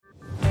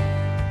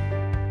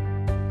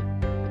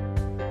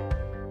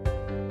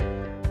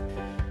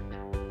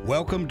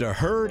Welcome to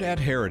Heard at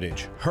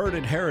Heritage. Heard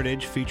at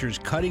Heritage features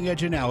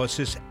cutting-edge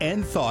analysis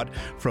and thought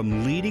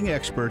from leading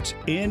experts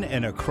in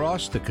and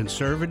across the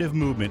conservative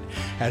movement,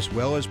 as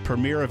well as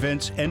premier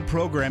events and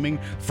programming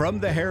from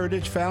the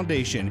Heritage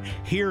Foundation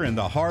here in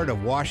the heart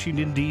of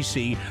Washington,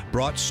 D.C.,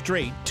 brought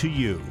straight to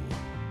you.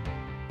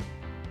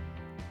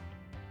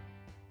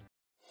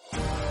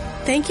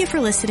 Thank you for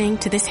listening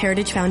to this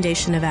Heritage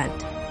Foundation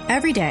event.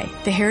 Every day,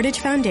 the Heritage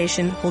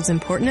Foundation holds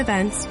important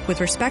events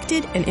with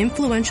respected and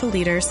influential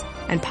leaders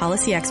and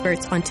policy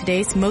experts on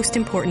today's most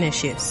important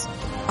issues.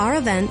 Our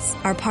events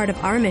are part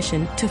of our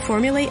mission to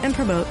formulate and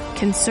promote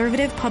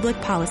conservative public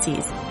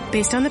policies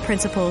based on the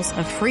principles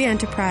of free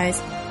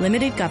enterprise,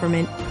 limited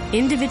government,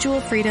 individual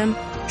freedom,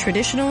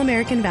 traditional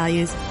American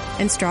values,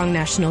 and strong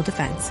national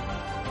defense.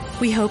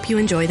 We hope you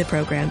enjoy the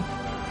program.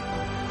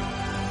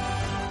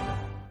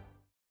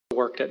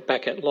 Worked at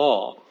Beckett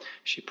Law.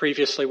 She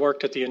previously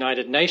worked at the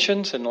United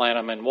Nations in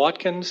Lanham and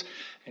Watkins,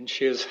 and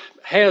she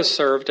has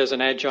served as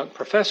an adjunct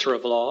professor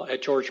of law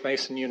at George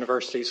Mason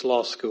University's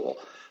Law School.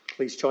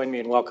 Please join me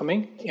in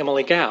welcoming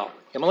Emily Gao.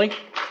 Emily?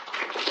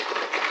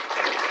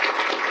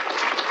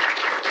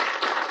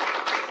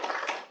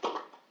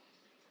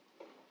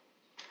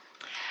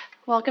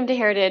 Welcome to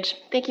Heritage.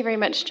 Thank you very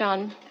much,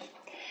 John.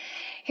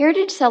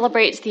 Heritage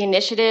celebrates the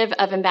initiative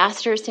of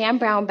Ambassador Sam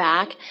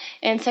Brownback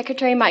and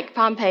Secretary Mike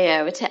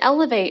Pompeo to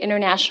elevate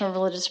international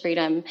religious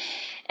freedom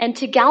and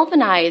to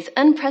galvanize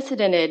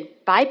unprecedented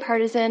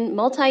bipartisan,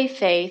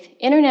 multi-faith,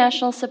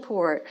 international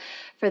support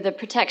for the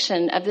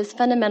protection of this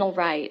fundamental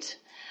right.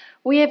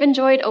 We have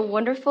enjoyed a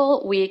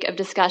wonderful week of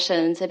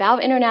discussions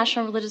about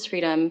international religious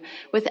freedom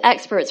with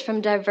experts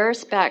from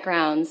diverse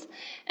backgrounds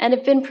and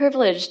have been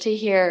privileged to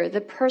hear the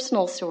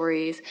personal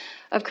stories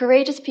of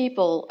courageous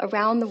people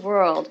around the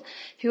world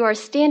who are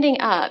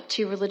standing up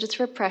to religious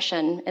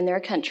repression in their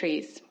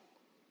countries.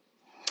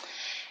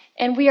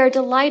 And we are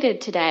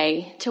delighted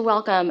today to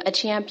welcome a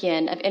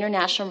champion of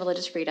international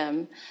religious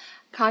freedom,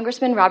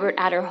 Congressman Robert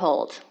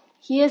Aderholt.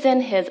 He is in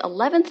his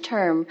 11th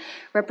term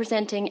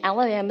representing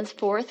Alabama's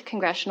 4th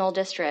Congressional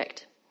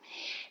District.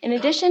 In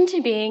addition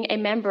to being a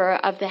member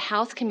of the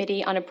House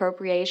Committee on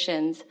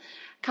Appropriations,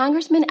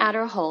 Congressman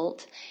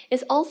Aderholt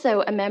is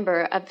also a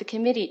member of the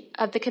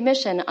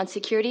Commission on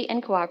Security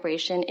and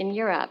Cooperation in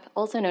Europe,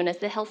 also known as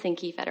the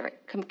Helsinki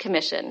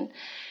Commission.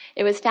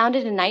 It was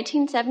founded in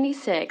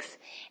 1976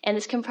 and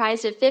is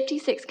comprised of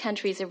 56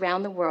 countries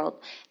around the world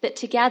that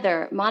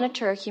together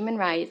monitor human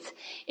rights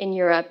in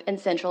Europe and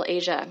Central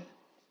Asia.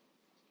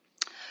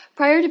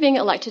 Prior to being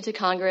elected to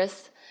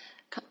Congress,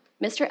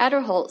 Mr.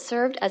 Aderholt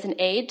served as an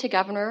aide to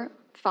Governor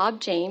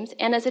Fob James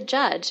and as a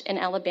judge in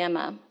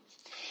Alabama.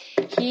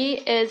 He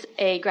is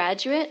a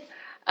graduate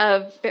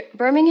of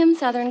Birmingham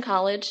Southern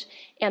College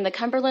and the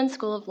Cumberland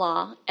School of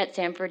Law at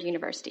Samford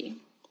University.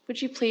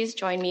 Would you please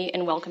join me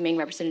in welcoming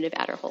Representative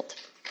Aderholt?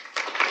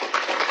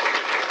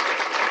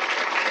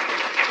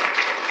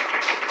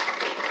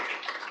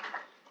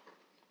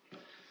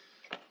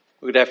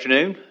 Good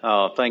afternoon.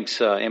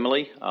 Thanks,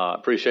 Emily.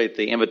 Appreciate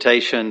the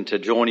invitation to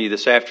join you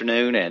this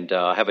afternoon and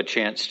have a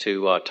chance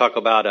to talk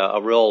about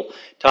a real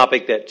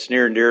topic that's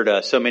near and dear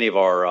to so many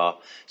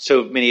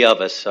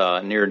of us,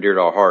 near and dear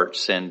to our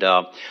hearts. And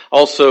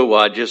also,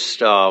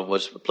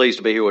 was pleased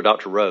to be here with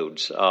Dr.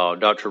 Rhodes.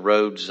 Dr.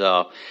 Rhodes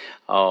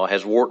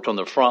has worked on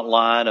the front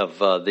line of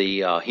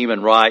the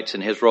human rights in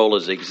his role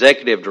as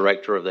executive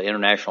director of the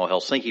International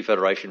Helsinki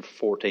Federation for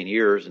 14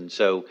 years, and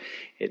so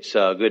it's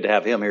good to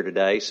have him here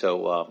today,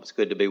 so it's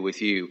good to be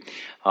with you.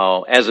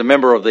 As a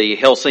member of the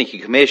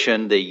Helsinki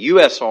Commission, the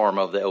U.S. arm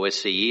of the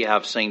OSCE,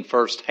 I've seen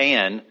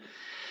firsthand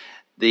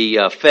the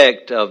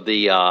effect of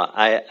the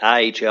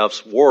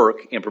IHF's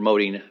work in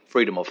promoting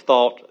freedom of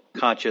thought,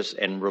 conscience,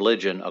 and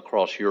religion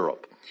across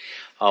Europe.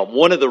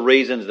 One of the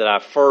reasons that I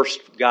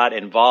first got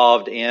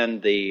involved in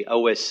the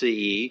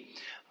OSCE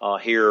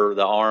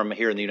the arm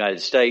here in the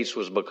United States,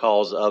 was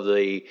because of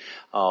the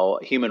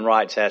human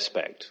rights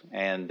aspect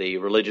and the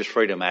religious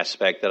freedom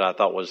aspect that I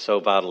thought was so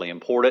vitally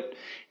important.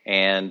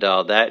 And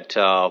that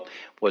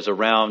was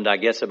around, I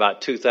guess,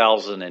 about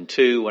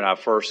 2002 when I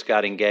first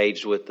got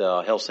engaged with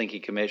the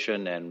Helsinki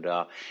Commission and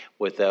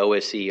with the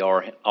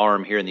OSCE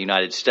arm here in the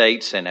United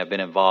States, and have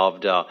been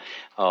involved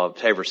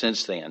ever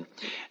since then.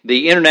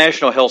 The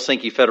International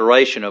Helsinki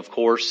Federation, of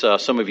course,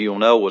 some of you will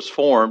know, was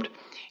formed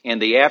in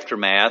the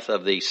aftermath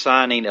of the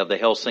signing of the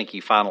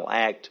Helsinki Final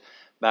Act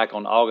back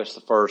on August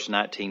the 1st,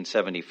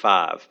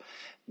 1975.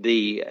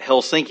 The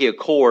Helsinki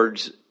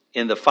Accords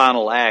in the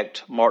Final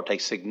Act marked a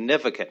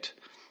significant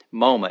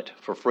moment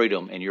for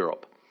freedom in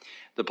Europe.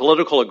 The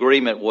political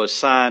agreement was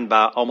signed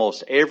by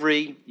almost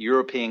every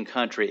European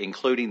country,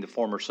 including the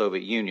former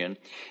Soviet Union,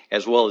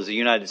 as well as the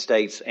United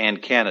States and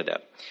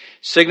Canada.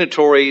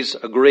 Signatories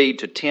agreed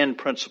to 10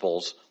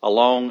 principles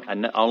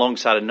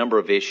alongside a number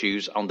of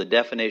issues on the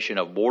definition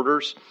of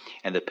borders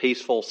and the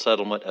peaceful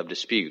settlement of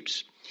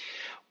disputes.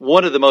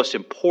 One of the most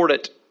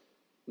important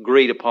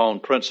agreed upon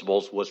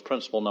principles was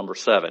principle number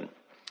 7.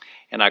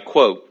 And I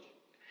quote,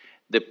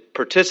 "The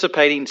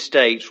participating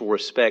states will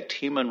respect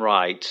human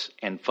rights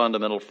and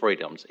fundamental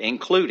freedoms,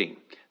 including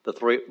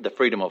the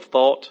freedom of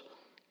thought,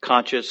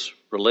 conscience,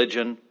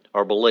 religion,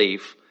 or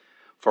belief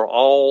for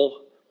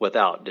all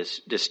without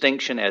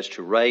distinction as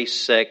to race,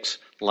 sex,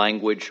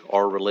 language,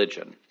 or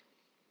religion.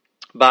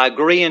 By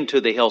agreeing to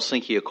the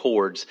Helsinki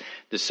Accords,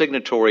 the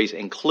signatories,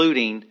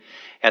 including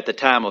at the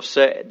time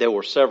there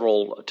were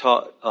several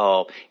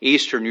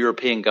Eastern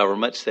European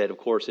governments that, of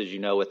course, as you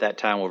know, at that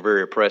time were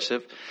very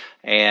oppressive,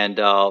 and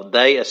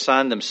they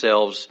assigned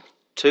themselves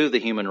to the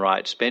human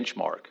rights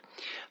benchmark,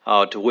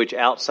 to which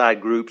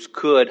outside groups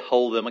could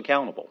hold them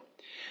accountable.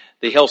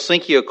 The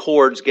Helsinki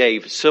Accords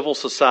gave civil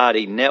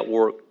society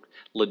network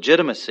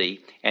legitimacy,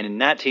 and in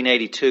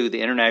 1982,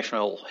 the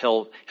International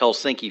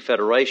Helsinki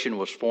Federation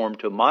was formed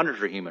to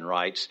monitor human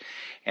rights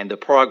and the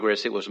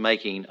progress it was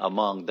making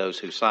among those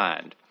who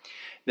signed.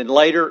 Then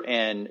later,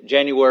 in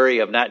January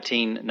of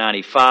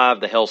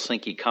 1995, the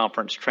Helsinki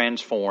Conference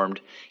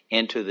transformed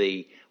into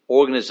the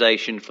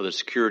Organization for the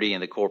Security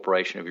and the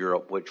Cooperation of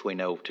Europe, which we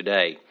know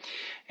today.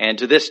 And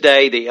to this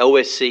day, the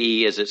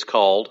OSCE, as it's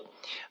called,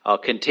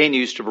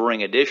 continues to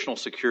bring additional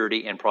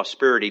security and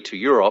prosperity to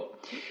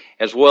Europe,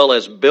 as well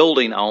as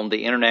building on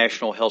the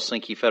International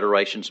Helsinki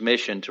Federation's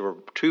mission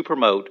to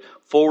promote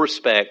full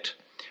respect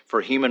for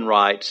human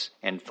rights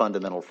and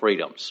fundamental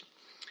freedoms.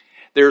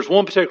 There's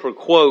one particular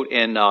quote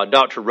in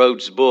Dr.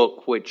 Rhodes'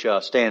 book which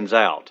stands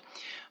out.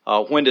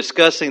 When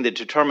discussing the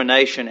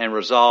determination and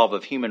resolve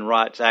of human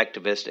rights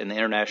activists in the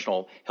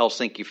International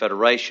Helsinki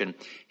Federation,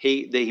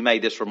 he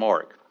made this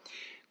remark,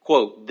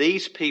 quote,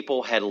 "These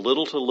people had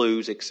little to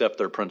lose except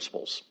their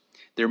principles,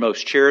 their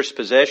most cherished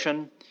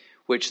possession,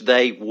 which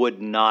they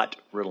would not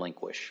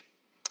relinquish."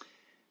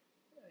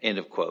 End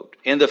of quote.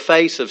 In the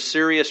face of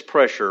serious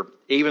pressure,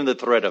 even the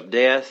threat of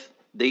death,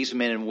 these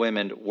men and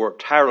women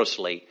worked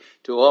tirelessly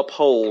to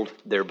uphold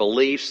their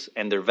beliefs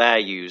and their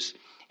values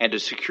and to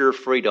secure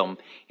freedom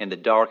in the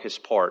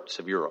darkest parts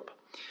of Europe.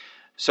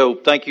 So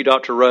thank you,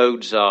 Dr.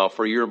 Rhodes,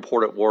 for your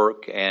important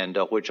work and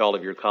which all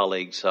of your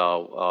colleagues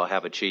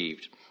have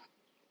achieved.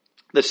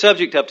 The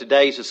subject of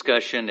today's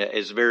discussion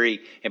is very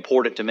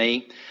important to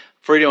me.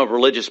 Freedom of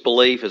religious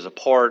belief is a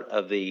part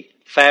of the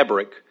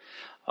fabric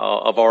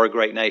of our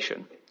great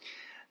nation.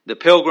 The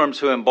pilgrims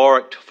who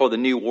embarked for the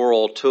New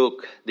World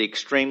took the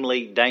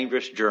extremely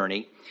dangerous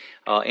journey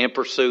in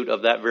pursuit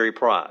of that very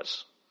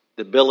prize,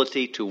 the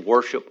ability to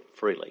worship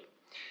freely,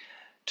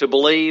 to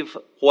believe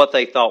what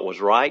they thought was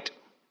right,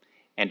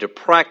 and to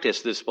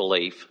practice this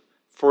belief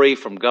free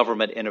from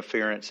government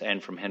interference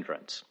and from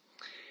hindrance.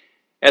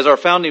 As our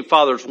founding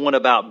fathers went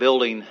about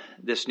building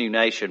this new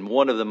nation,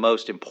 one of the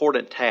most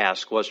important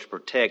tasks was to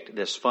protect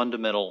this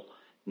fundamental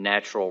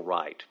natural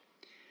right.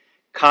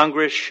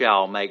 Congress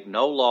shall make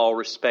no law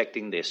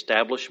respecting the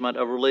establishment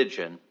of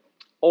religion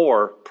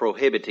or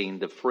prohibiting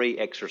the free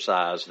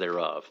exercise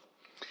thereof.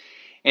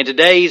 In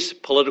today's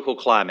political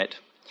climate,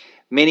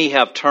 many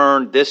have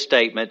turned this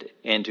statement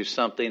into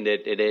something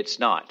that it's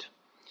not.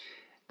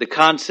 The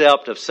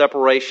concept of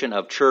separation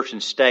of church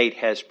and state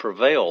has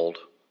prevailed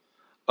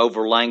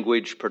over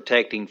language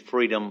protecting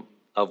freedom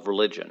of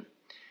religion.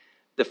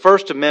 The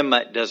First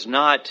Amendment does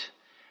not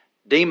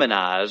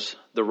demonize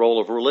the role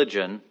of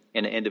religion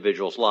in an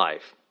individual's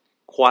life.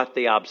 Quite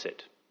the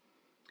opposite.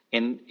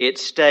 And it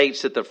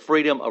states that the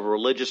freedom of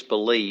religious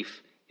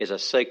belief is a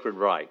sacred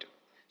right,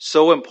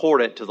 so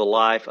important to the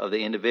life of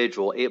the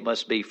individual, it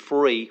must be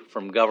free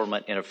from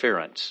government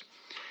interference.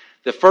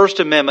 The First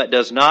Amendment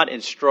does not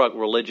instruct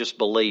religious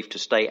belief to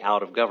stay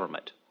out of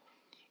government.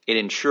 It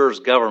ensures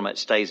government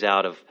stays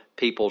out of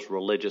people's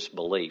religious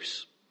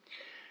beliefs.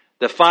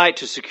 The fight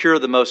to secure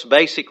the most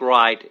basic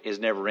right is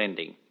never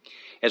ending.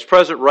 As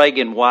President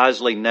Reagan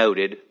wisely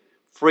noted,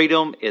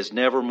 freedom is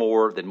never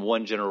more than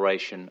one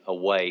generation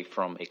away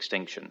from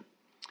extinction.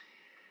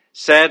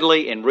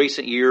 Sadly, in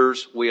recent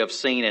years, we have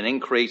seen an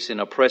increase in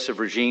oppressive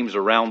regimes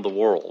around the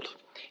world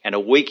and a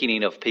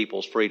weakening of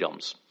people's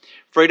freedoms.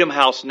 Freedom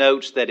House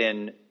notes that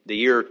in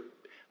the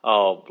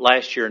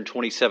last year in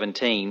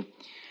 2017,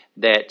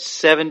 that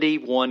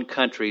 71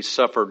 countries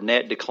suffered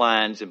net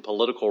declines in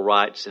political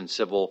rights and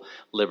civil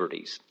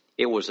liberties.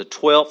 It was the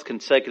 12th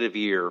consecutive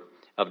year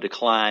of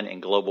decline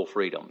in global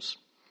freedoms.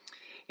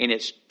 In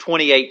its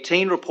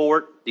 2018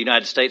 report, the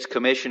United States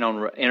Commission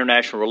on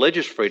International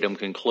Religious Freedom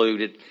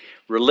concluded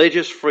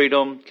religious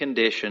freedom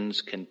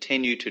conditions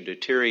continue to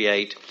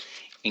deteriorate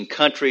in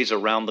countries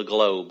around the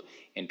globe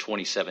in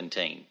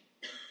 2017.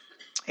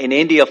 In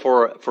India,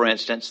 for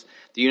instance,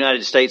 the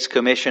United States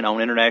Commission on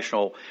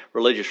International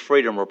Religious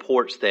Freedom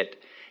reports that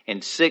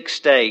in 6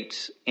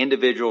 states,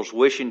 individuals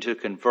wishing to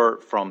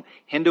convert from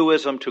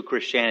Hinduism to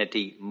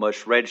Christianity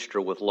must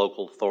register with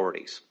local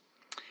authorities.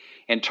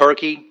 In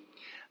Turkey,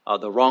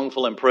 the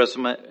wrongful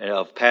imprisonment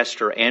of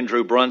Pastor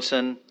Andrew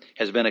Brunson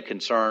has been a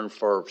concern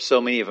for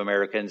so many of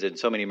Americans, and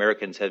so many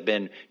Americans have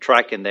been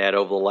tracking that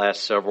over the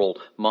last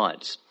several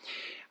months.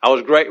 I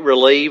was greatly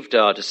relieved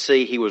to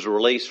see he was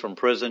released from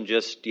prison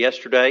just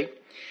yesterday.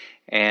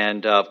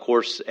 And, of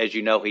course, as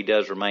you know, he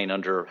does remain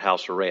under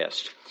house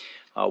arrest.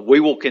 We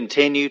will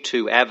continue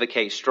to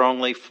advocate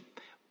strongly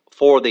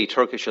for the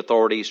Turkish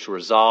authorities to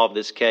resolve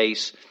this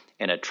case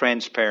in a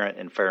transparent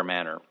and fair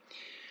manner.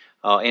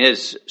 In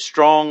his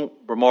strong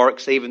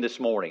remarks, even this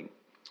morning,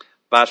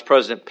 Vice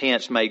President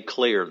Pence made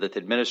clear that the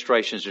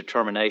administration's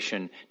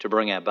determination to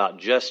bring about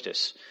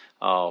justice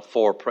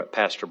for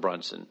Pastor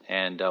Brunson,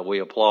 and we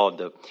applaud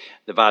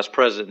the Vice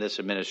President and this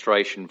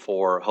administration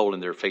for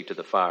holding their feet to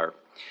the fire.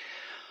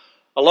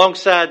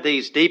 Alongside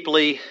these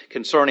deeply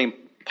concerning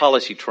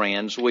policy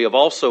trends, we have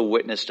also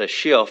witnessed a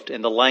shift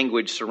in the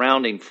language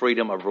surrounding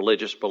freedom of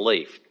religious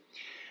belief.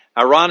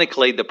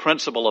 Ironically, the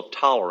principle of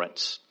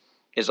tolerance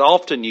is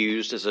often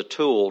used as a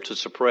tool to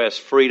suppress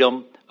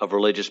freedom of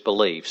religious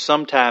belief,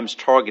 sometimes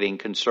targeting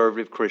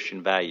conservative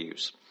Christian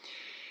values.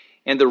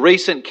 In the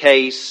recent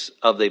case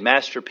of the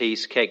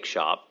Masterpiece Cake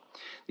Shop,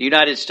 the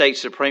United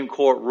States Supreme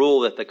Court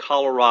ruled that the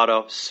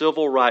Colorado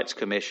Civil Rights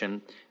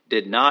Commission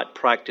did not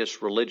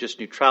practice religious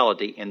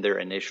neutrality in their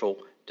initial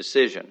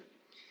decision.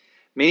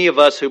 Many of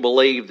us who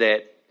believe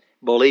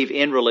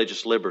in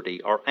religious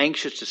liberty are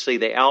anxious to see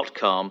the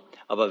outcome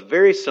of a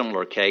very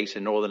similar case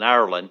in Northern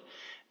Ireland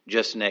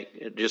just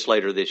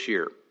later this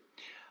year.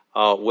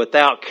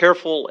 Without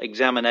careful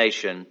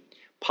examination,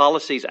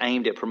 policies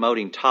aimed at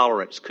promoting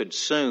tolerance could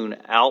soon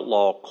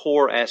outlaw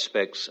core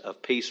aspects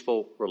of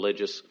peaceful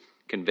religious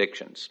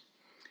convictions.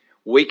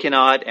 We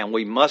cannot and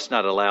we must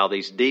not allow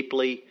these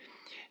deeply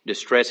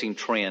distressing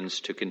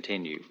trends to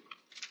continue.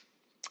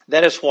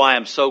 That is why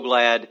I'm so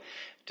glad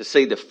to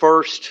see the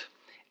first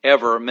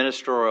ever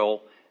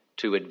ministerial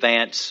to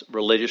advance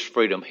religious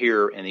freedom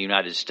here in the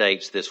United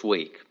States this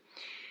week.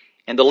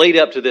 In the lead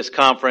up to this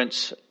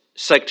conference,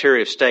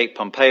 Secretary of State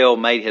Pompeo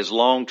made his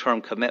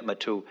long-term commitment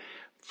to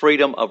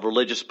freedom of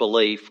religious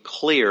belief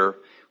clear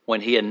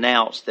when he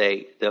announced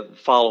the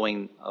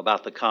following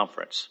about the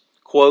conference.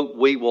 Quote,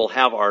 "We will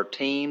have our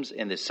teams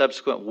in the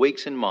subsequent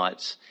weeks and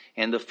months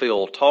in the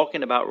field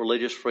talking about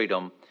religious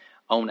freedom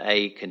on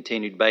a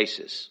continued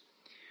basis.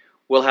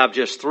 We'll have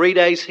just 3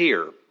 days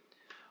here,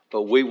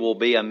 but it will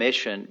be a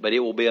mission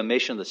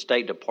of the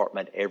State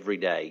Department every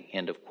day,"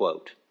 end of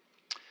quote.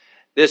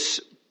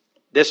 This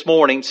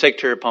morning,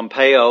 Secretary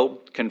Pompeo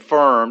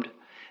confirmed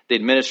the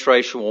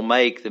administration will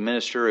make the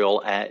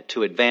Ministerial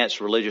to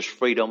Advance Religious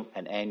Freedom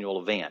an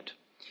annual event.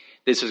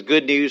 This is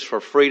good news for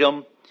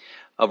freedom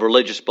of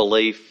religious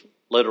belief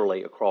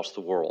literally across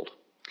the world.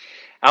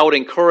 I would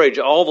encourage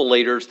all the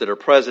leaders that are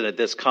present at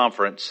this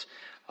conference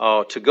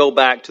to go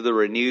back to the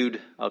renewed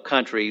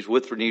countries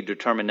with renewed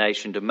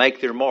determination to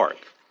make their mark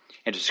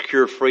and to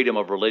secure freedom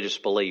of religious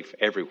belief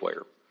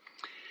everywhere.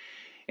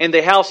 In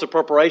the House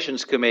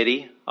Appropriations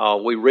Committee,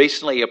 we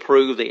recently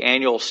approved the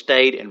annual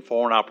State and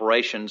Foreign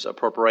Operations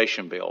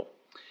Appropriation Bill.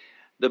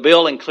 The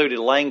bill included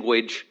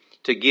language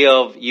to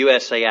give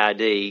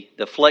USAID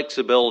the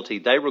flexibility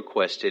they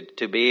requested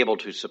to be able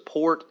to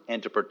support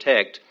and to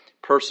protect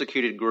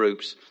persecuted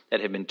groups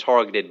that have been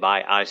targeted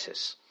by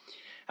ISIS.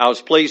 I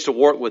was pleased to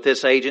work with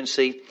this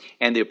agency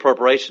and the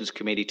Appropriations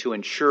Committee to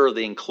ensure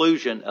the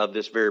inclusion of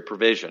this very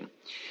provision.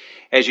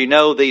 As you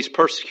know, these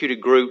persecuted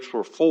groups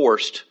were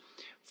forced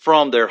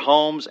from their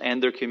homes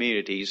and their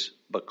communities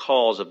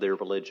because of their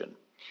religion.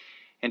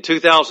 In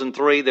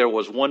 2003, there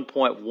was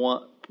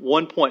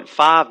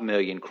 1.5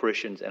 million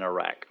Christians in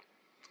Iraq.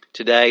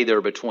 Today, there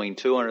are between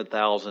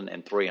 200,000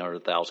 and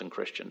 300,000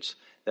 Christians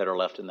that are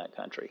left in that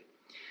country.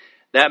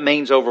 That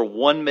means over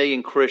 1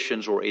 million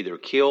Christians were either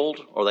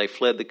killed or they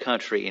fled the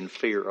country in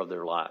fear of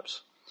their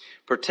lives.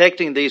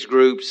 Protecting these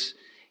groups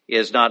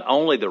is not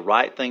only the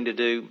right thing to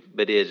do,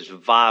 but it is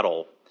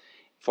vital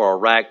for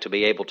Iraq to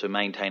be able to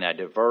maintain a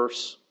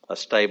diverse, a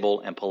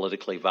stable, and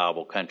politically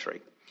viable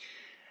country.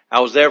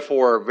 I was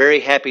therefore very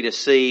happy to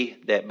see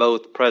that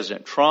both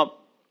President Trump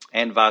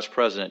and Vice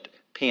President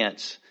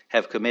Pence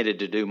have committed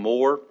to do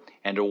more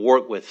and to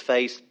work with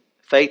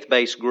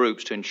faith-based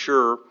groups to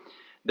ensure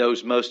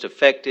those most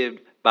affected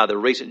by the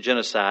recent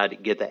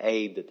genocide get the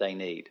aid that they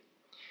need.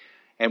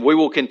 And we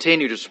will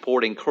continue to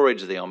support and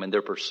encourage them in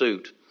their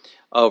pursuit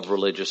of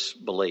religious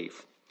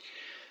belief.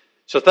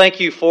 So thank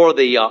you for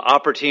the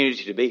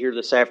opportunity to be here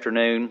this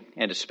afternoon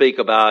and to speak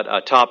about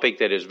a topic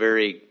that is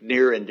very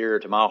near and dear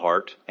to my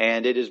heart,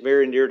 and it is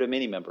very near to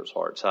many members'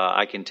 hearts.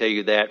 I can tell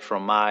you that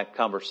from my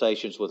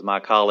conversations with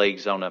my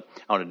colleagues on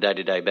a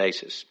day-to-day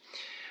basis.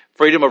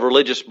 Freedom of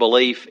religious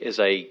belief is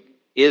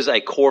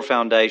a core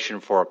foundation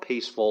for a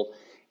peaceful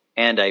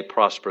and a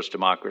prosperous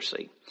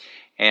democracy.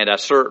 And I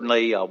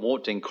certainly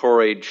want to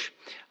encourage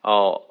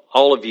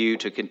all of you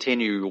to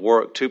continue your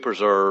work to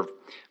preserve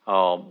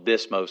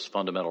this most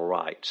fundamental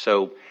right.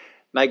 So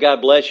may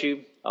God bless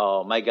you.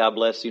 May God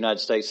bless the United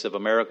States of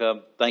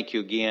America. Thank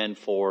you again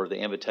for the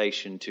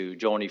invitation to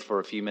join you for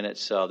a few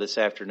minutes this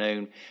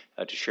afternoon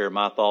to share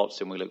my thoughts,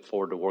 and we look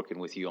forward to working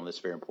with you on this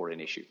very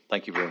important issue.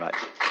 Thank you very much.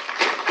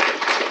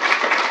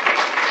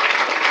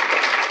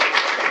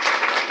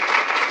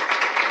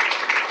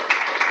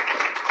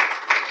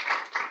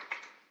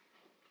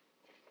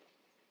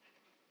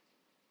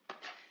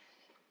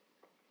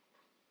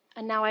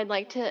 And now I'd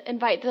like to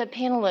invite the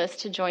panelists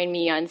to join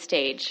me on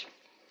stage.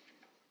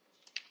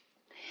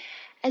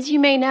 As you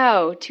may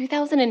know,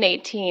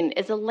 2018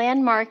 is a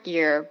landmark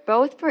year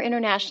both for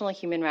international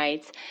human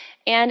rights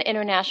and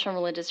international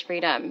religious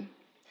freedom.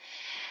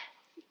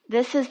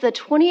 This is the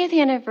 20th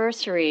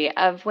anniversary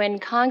of when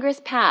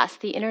Congress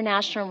passed the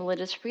International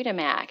Religious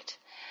Freedom Act,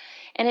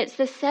 and it's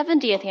the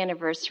 70th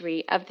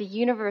anniversary of the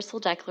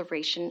Universal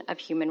Declaration of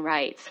Human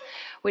Rights,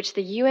 which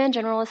the UN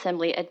General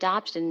Assembly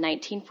adopted in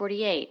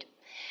 1948,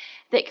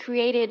 that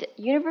created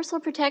universal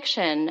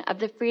protection of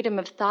the freedom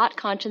of thought,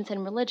 conscience,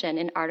 and religion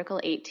in Article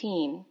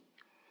 18.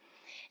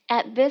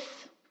 At this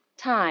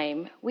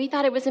time, we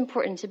thought it was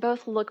important to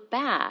both look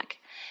back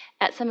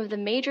at some of the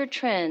major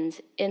trends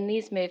in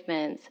these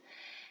movements,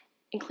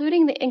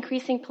 including the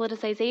increasing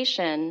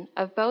politicization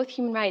of both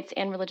human rights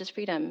and religious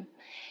freedom,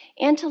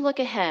 and to look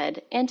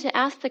ahead and to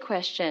ask the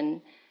question,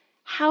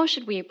 how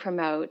should we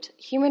promote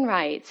human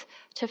rights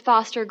to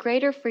foster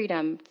greater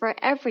freedom for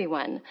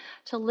everyone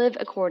to live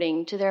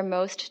according to their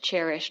most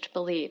cherished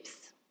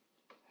beliefs?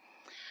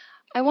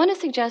 I want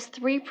to suggest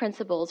 3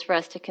 principles for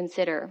us to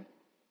consider.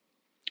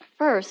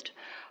 First,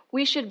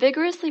 we should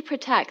vigorously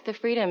protect the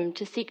freedom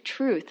to seek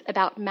truth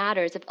about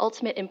matters of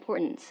ultimate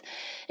importance,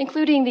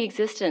 including the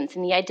existence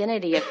and the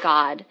identity of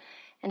God,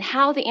 and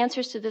how the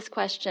answers to this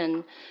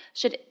question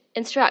should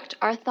instruct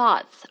our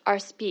thoughts, our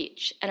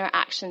speech, and our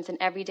actions in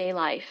everyday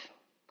life.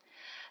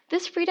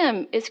 This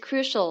freedom is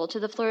crucial to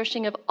the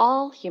flourishing of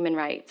all human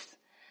rights.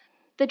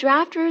 The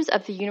drafters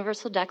of the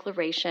Universal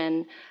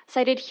Declaration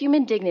cited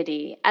human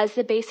dignity as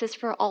the basis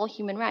for all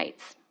human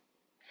rights.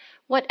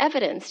 What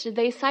evidence did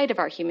they cite of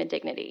our human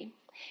dignity?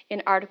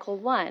 In Article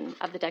 1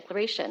 of the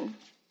Declaration,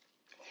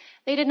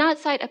 they did not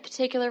cite a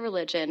particular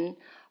religion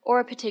or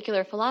a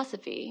particular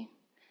philosophy.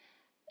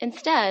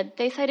 Instead,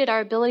 they cited our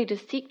ability to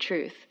seek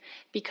truth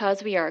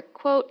because we are,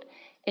 quote,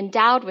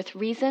 endowed with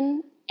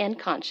reason and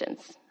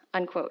conscience,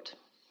 unquote.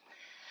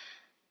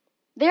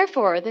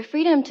 Therefore, the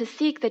freedom to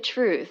seek the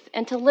truth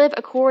and to live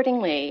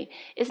accordingly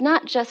is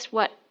not just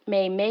what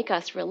may make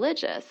us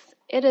religious,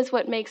 it is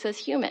what makes us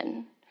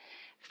human.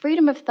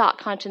 Freedom of thought,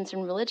 conscience,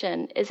 and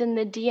religion is in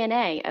the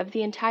DNA of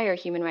the entire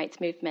human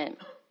rights movement.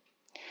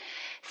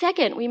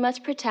 Second, we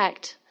must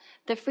protect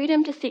the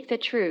freedom to seek the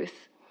truth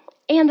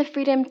and the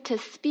freedom to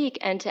speak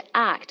and to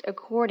act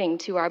according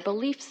to our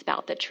beliefs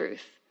about the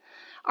truth.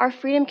 Our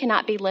freedom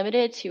cannot be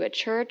limited to a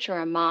church or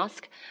a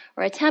mosque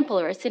or a temple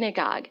or a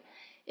synagogue.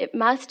 We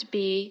must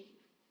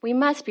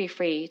be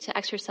free to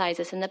exercise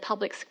this in the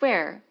public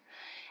square.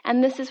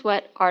 And this is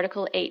what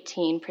Article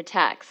 18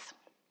 protects.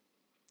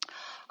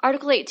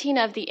 Article 18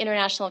 of the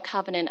International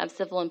Covenant of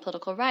Civil and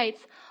Political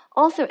Rights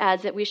also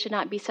adds that we should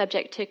not be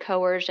subject to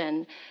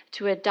coercion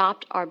to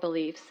adopt our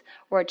beliefs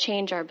or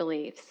change our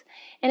beliefs.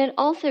 And it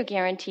also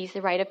guarantees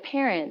the right of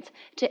parents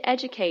to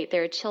educate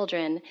their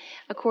children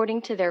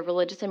according to their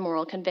religious and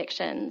moral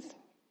convictions.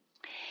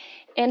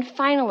 And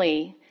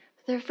finally,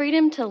 the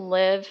freedom to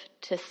live,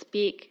 to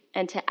speak,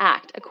 and to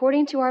act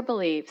according to our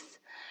beliefs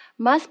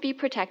must be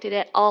protected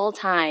at all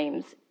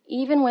times,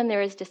 even when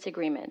there is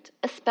disagreement,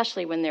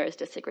 especially when there is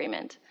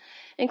disagreement,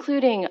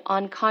 including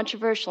on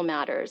controversial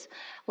matters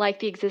like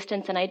the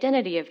existence and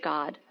identity of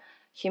God,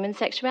 human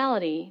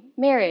sexuality,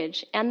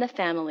 marriage, and the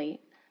family.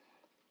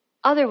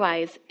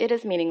 Otherwise, it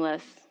is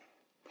meaningless.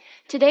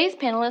 Today's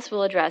panelists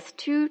will address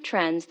 2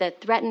 trends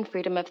that threaten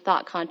freedom of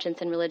thought,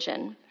 conscience, and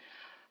religion.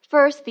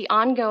 First, the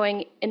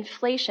ongoing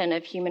inflation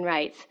of human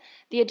rights,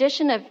 the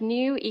addition of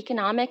new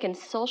economic and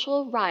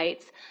social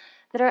rights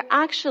that are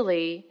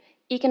actually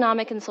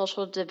economic and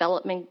social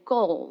development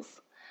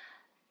goals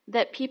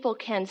that people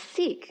can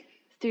seek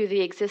through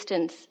the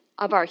existence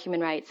of our human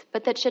rights,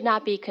 but that should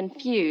not be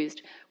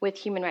confused with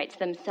human rights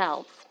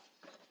themselves.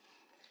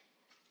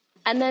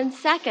 And then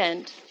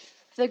second,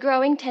 the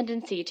growing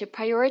tendency to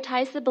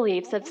prioritize the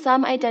beliefs of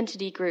some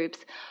identity groups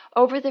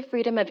over the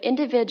freedom of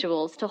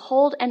individuals to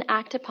hold and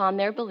act upon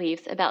their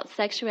beliefs about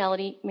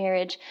sexuality,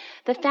 marriage,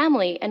 the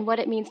family, and what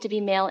it means to be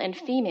male and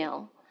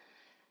female.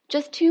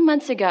 Just 2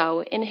 months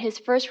ago, in his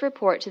first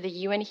report to the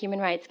UN Human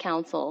Rights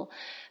Council,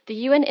 the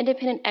UN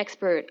independent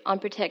expert on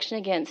protection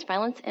against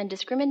violence and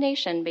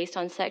discrimination based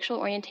on sexual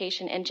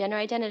orientation and gender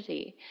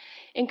identity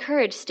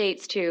encouraged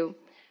states to,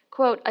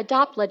 quote,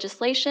 adopt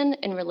legislation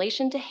in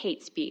relation to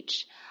hate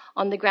speech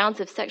on the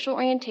grounds of sexual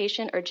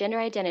orientation or gender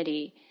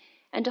identity,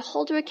 and to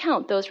hold to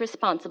account those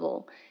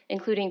responsible,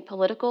 including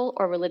political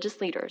or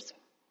religious leaders,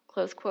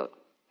 close quote.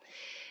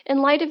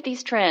 In light of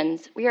these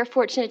trends, we are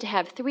fortunate to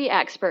have 3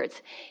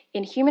 experts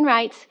in human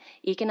rights,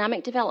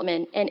 economic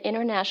development, and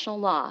international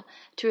law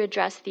to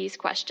address these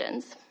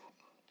questions.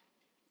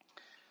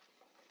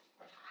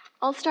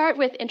 I'll start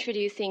with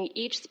introducing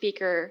each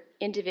speaker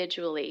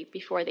individually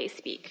before they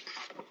speak.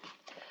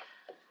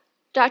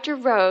 Dr.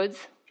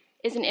 Rhodes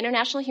is an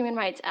international human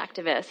rights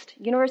activist,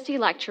 university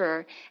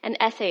lecturer, and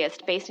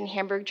essayist based in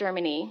Hamburg,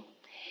 Germany.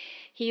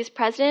 He is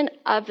president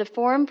of the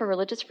Forum for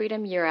Religious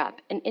Freedom Europe,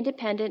 an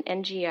independent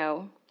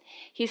NGO.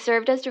 He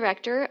served as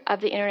director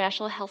of the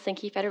International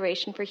Helsinki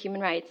Federation for Human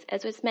Rights,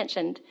 as was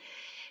mentioned.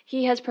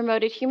 He has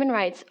promoted human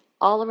rights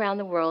all around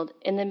the world,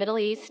 in the Middle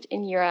East,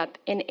 in Europe,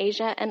 in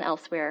Asia, and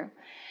elsewhere.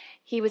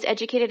 He was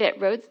educated at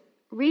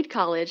Reed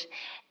College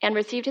and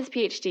received his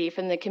PhD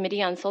from the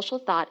Committee on Social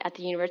Thought at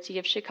the University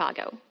of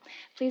Chicago.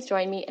 Please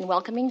join me in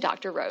welcoming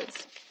Dr.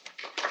 Rhodes.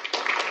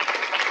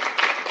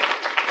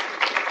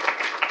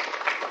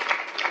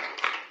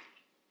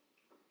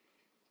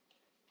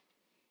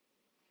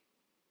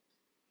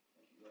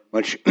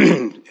 much.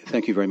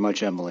 Thank you very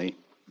much, Emily,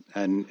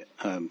 and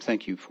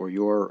thank you for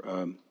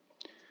your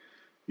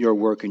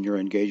work and your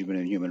engagement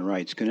in human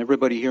rights. Can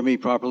everybody hear me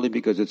properly?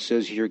 Because it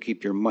says here,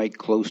 keep your mic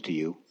close to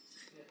you.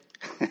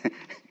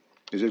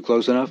 Is it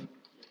close enough?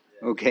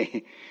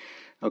 Okay.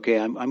 Okay,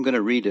 I'm going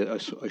to read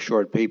a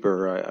short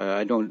paper.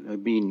 I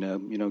don't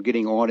mean,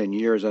 getting on in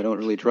years, I don't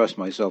really trust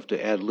myself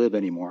to ad lib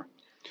anymore.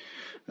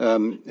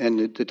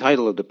 And the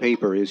title of the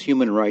paper is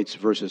Human Rights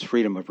versus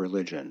Freedom of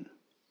Religion.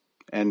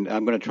 And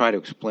I'm going to try to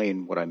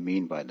explain what I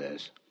mean by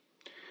this.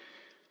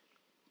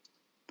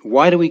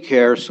 Why do we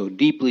care so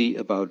deeply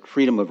about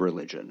freedom of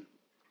religion?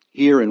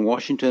 Here in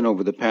Washington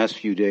over the past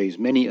few days,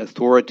 many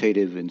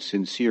authoritative and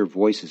sincere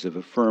voices have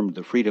affirmed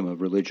the freedom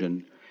of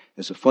religion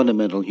as a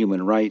fundamental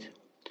human right,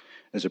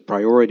 as a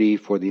priority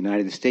for the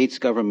United States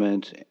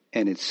government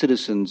and its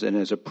citizens, and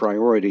as a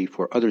priority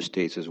for other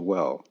states as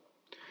well.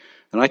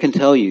 And I can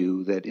tell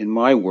you that in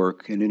my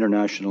work in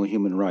international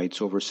human rights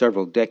over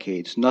several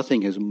decades,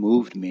 nothing has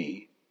moved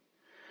me,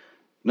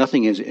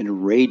 nothing has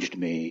enraged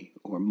me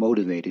or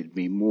motivated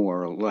me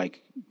more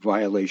like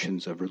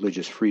violations of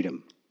religious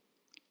freedom.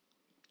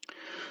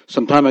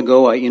 Some time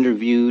ago, I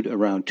interviewed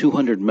around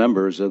 200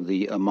 members of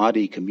the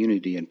Ahmadi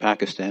community in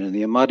Pakistan, and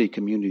the Ahmadi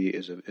community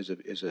is an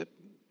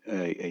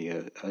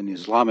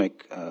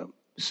Islamic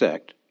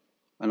sect,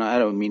 and I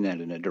don't mean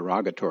that in a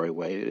derogatory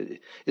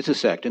way. It's a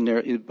sect,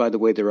 and by the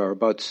way, there are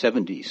about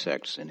 70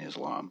 sects in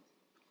Islam.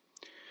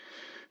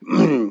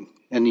 And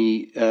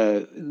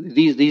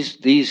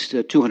these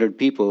 200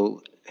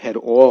 people had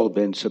all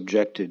been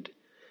subjected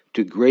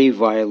to grave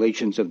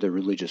violations of their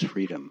religious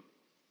freedom.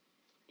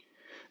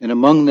 And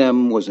among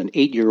them was an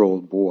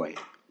 8-year-old boy.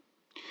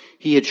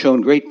 He had shown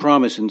great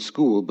promise in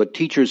school, but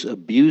teachers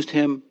abused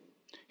him,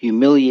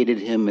 humiliated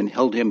him, and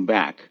held him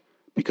back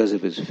because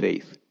of his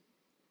faith.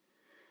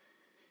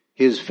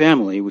 His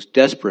family was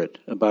desperate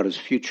about his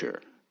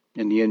future,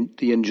 and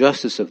the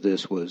injustice of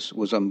this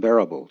was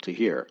unbearable to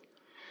hear.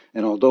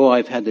 And although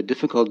I've had the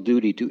difficult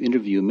duty to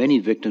interview many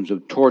victims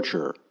of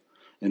torture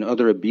and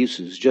other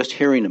abuses, just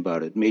hearing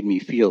about it made me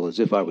feel as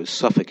if I was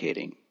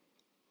suffocating.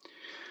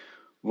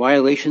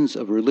 Violations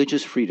of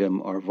religious freedom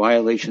are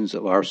violations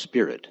of our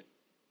spirit.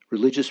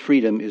 Religious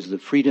freedom is the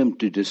freedom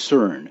to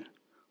discern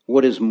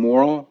what is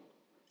moral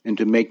and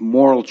to make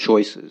moral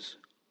choices.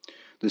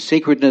 The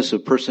sacredness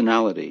of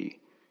personality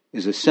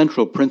is a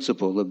central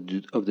principle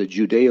of the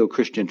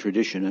Judeo-Christian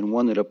tradition, and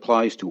one that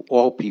applies to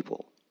all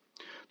people.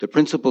 The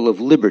principle of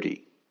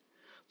liberty,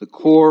 the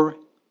core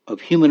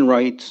of human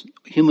rights,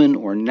 human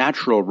or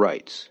natural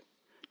rights,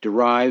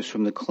 derives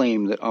from the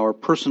claim that our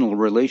personal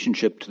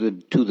relationship to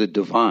the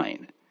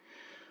divine,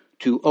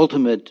 to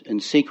ultimate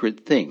and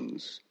sacred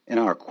things, and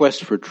our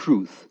quest for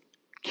truth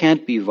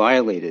can't be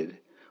violated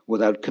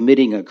without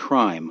committing a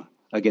crime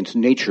against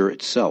nature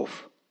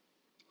itself.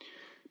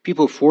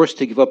 People forced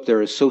to give up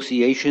their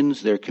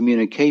associations, their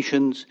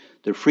communications,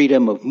 their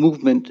freedom of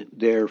movement,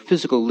 their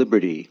physical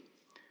liberty,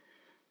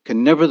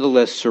 can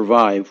nevertheless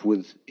survive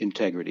with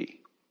integrity,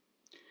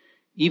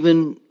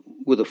 even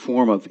with a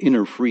form of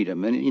inner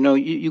freedom. And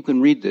you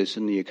can read this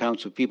in the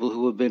accounts of people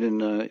who have been in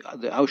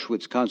the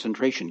Auschwitz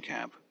concentration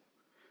camp.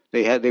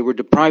 They were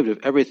deprived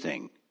of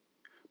everything,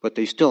 but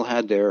they still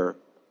had their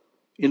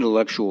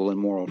intellectual and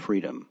moral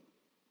freedom.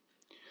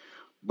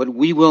 But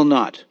we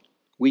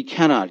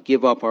cannot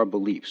give up our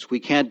beliefs.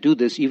 We can't do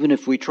this even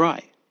if we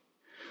try.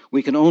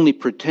 We can only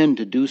pretend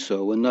to do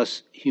so and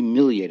thus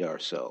humiliate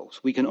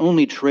ourselves. We can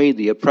only trade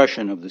the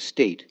oppression of the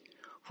state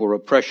for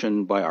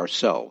oppression by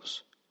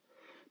ourselves.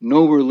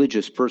 No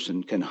religious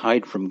person can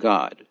hide from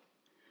God.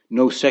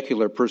 No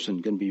secular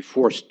person can be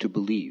forced to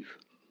believe.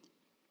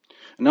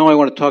 And now I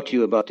want to talk to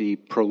you about the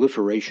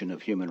proliferation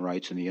of human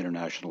rights in the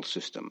international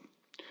system.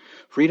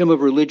 Freedom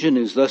of religion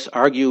is thus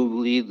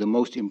arguably the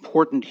most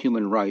important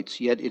human rights,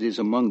 yet it is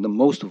among the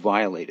most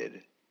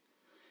violated.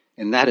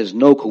 And that is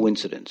no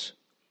coincidence.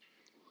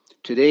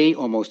 Today,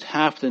 almost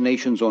half the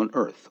nations on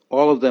earth,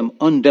 all of them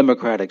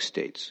undemocratic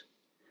states,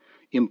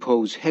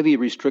 impose heavy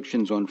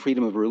restrictions on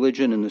freedom of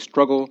religion, and the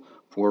struggle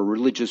for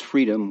religious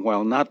freedom,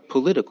 while not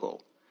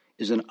political,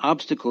 is an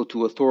obstacle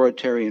to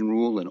authoritarian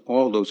rule in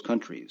all those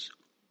countries.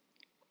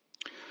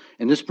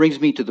 And this brings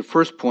me to the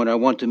first point I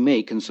want to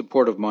make in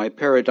support of my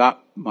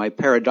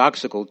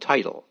paradoxical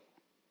title: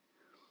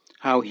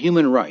 how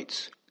human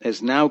rights,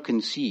 as now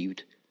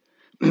conceived,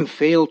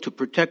 fail to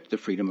protect the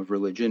freedom of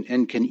religion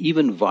and can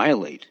even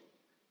violate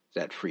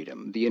that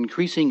freedom. The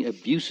increasing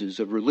abuses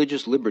of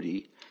religious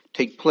liberty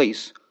take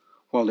place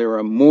while there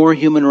are more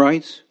human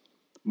rights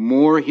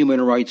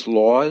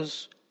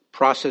laws,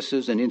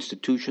 processes, and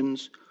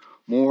institutions,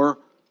 more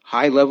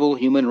high-level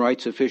human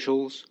rights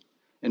officials,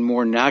 and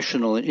more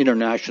national and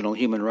international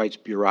human rights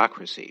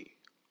bureaucracy.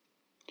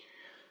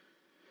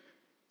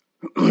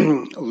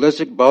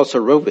 Leszek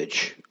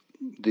Balcerowicz,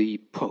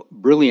 the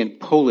brilliant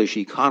Polish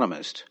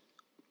economist,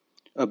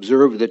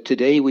 observed that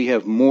today we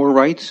have more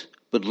rights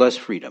but less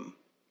freedom.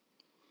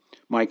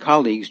 My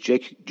colleagues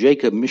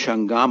Jacob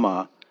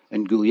Mishangama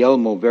and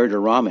Guglielmo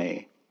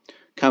Verderame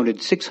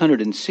counted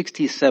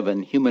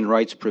 667 human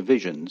rights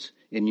provisions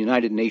in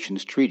United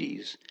Nations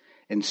treaties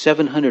and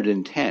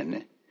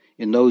 710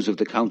 in those of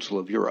the Council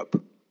of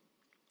Europe,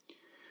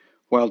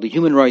 while the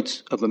human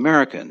rights of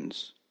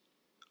Americans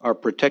are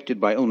protected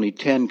by only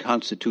 10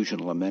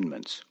 constitutional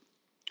amendments.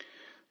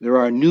 There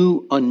are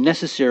new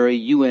unnecessary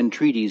UN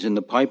treaties in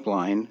the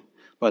pipeline,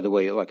 by the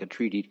way, like a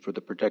treaty for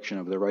the protection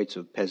of the rights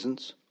of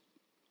peasants,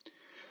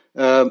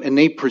 and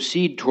they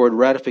proceed toward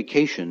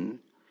ratification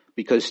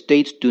because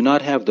states do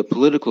not have the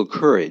political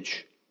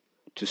courage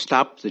to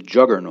stop the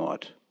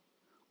juggernaut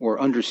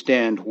or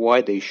understand why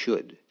they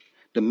should.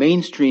 The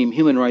mainstream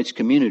human rights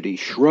community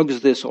shrugs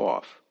this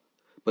off,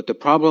 but the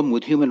problem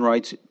with human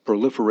rights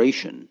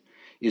proliferation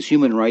is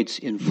human rights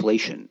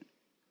inflation.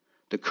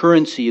 The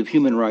currency of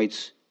human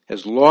rights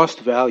has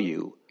lost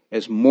value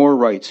as more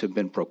rights have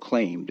been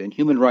proclaimed, and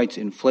human rights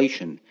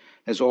inflation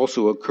has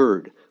also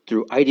occurred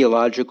through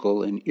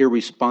ideological and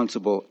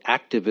irresponsible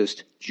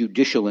activist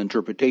judicial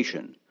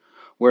interpretation,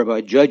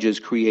 whereby judges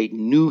create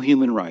new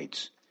human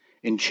rights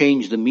and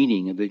change the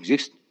meaning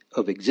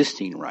of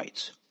existing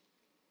rights.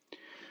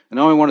 And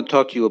now I want to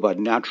talk to you about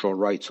natural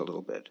rights a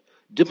little bit.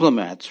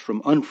 Diplomats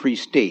from unfree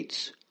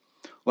states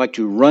like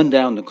to run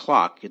down the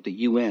clock at the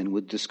UN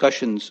with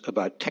discussions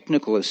about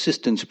technical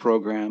assistance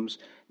programs,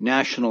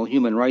 national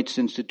human rights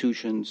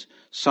institutions,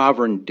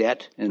 sovereign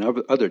debt, and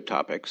other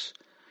topics,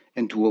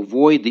 and to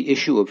avoid the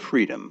issue of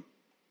freedom.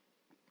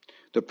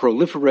 The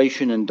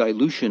proliferation and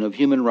dilution of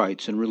human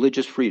rights and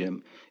religious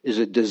freedom is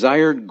a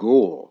desired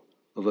goal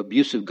of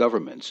abusive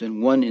governments,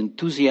 and one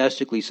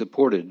enthusiastically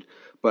supported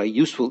by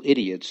useful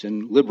idiots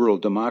in liberal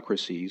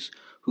democracies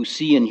who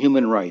see in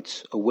human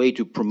rights a way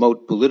to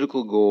promote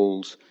political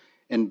goals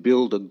and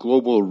build a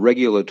global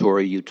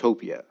regulatory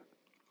utopia.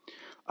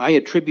 I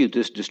attribute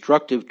this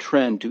destructive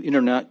trend to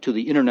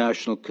the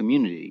international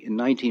community in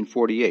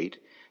 1948,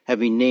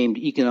 having named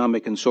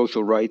economic and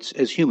social rights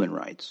as human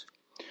rights.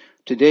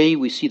 Today,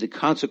 we see the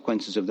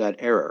consequences of that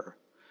error.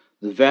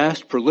 The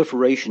vast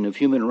proliferation of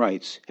human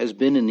rights has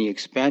been in the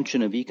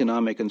expansion of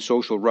economic and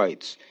social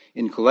rights,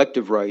 in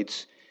collective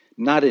rights,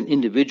 not in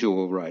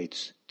individual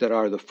rights that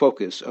are the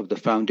focus of the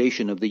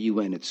foundation of the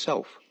UN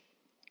itself.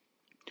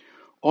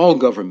 All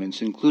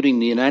governments, including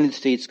the United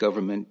States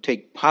government,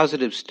 take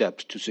positive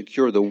steps to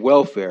secure the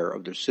welfare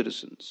of their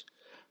citizens.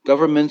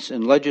 Governments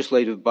and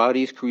legislative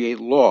bodies create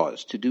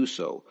laws to do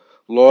so,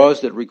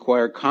 laws that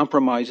require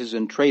compromises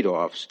and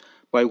trade-offs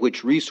by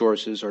which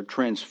resources are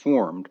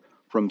transformed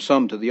from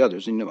some to the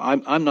others. And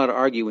I'm not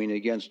arguing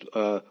against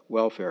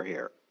welfare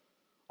here.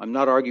 I'm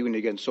not arguing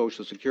against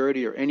Social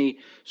Security or any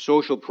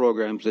social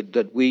programs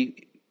that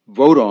we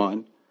vote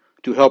on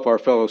to help our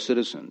fellow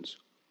citizens.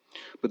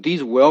 But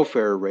these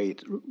welfare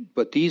rights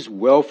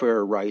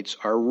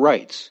are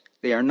rights.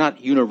 They are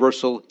not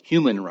universal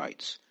human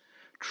rights.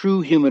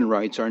 True human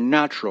rights are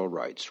natural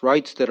rights,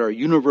 rights that are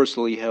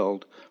universally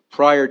held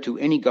prior to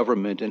any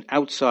government and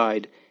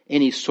outside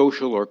any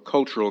social or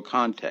cultural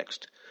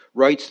context,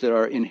 rights that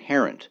are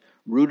inherent,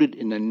 rooted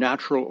in the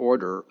natural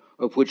order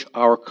of which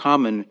our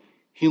common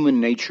human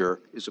nature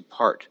is a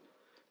part.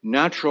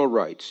 Natural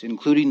rights,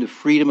 including the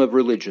freedom of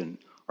religion,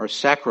 are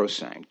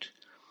sacrosanct.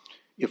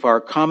 If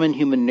our common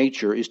human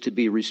nature is to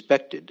be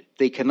respected,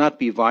 they cannot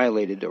be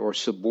violated or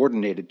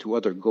subordinated to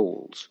other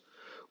goals.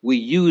 We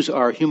use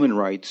our human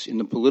rights in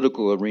the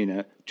political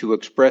arena to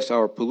express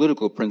our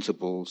political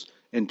principles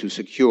and to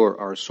secure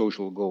our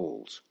social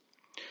goals.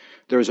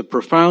 There is a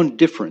profound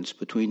difference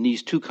between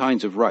these two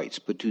kinds of rights,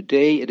 but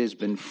today it has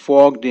been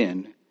fogged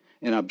in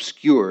and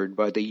obscured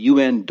by the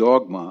UN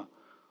dogma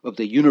of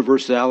the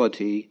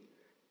universality,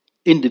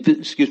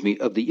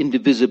 of the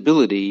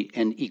indivisibility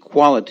and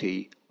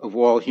equality of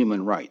all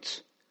human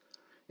rights.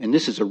 And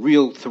this is a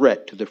real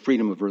threat to the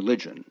freedom of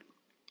religion.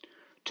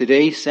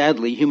 Today,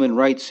 sadly, human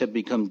rights have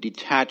become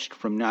detached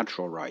from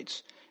natural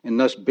rights, and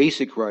thus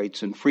basic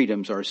rights and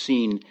freedoms are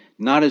seen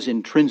not as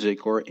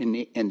intrinsic and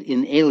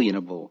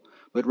inalienable,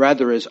 but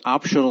rather as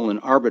optional and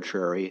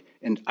arbitrary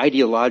and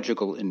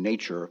ideological in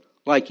nature,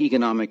 like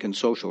economic and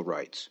social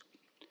rights.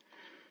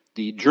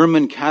 The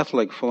German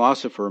Catholic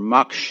philosopher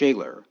Max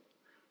Scheler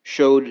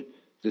showed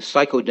the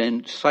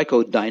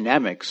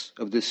psychodynamics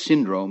of this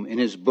syndrome in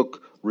his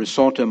book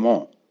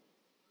Ressentiment.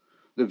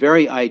 The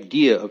very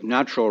idea of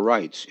natural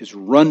rights is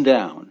run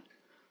down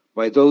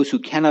by those who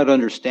cannot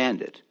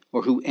understand it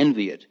or who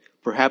envy it,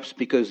 perhaps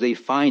because they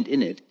find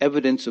in it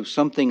evidence of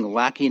something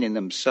lacking in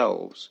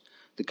themselves,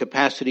 the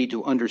capacity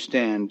to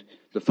understand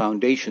the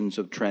foundations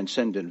of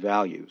transcendent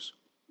values.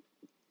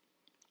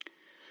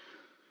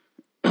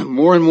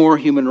 More and more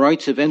human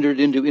rights have entered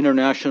into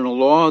international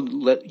law,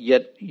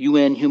 yet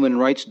UN human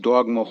rights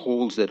dogma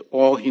holds that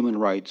all human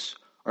rights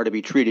are to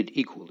be treated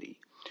equally.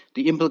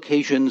 The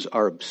implications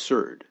are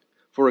absurd.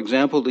 For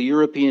example, the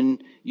European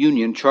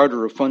Union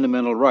Charter of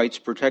Fundamental Rights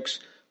protects,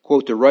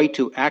 quote, the right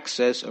to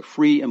access a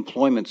free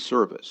employment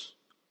service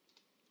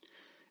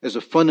as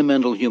a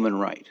fundamental human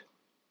right.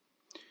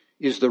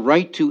 Is the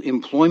right to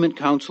employment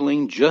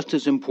counseling just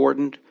as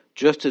important,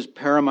 just as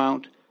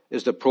paramount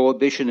as the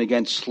prohibition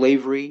against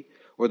slavery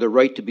or the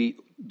right to be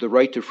the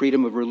right to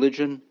freedom of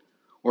religion?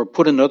 Or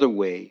put another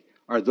way,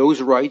 are those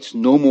rights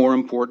no more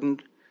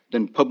important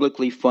than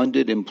publicly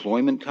funded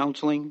employment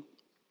counseling?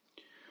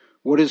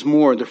 What is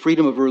more, the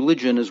freedom of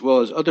religion, as well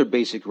as other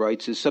basic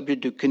rights, is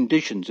subject to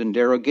conditions and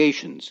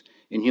derogations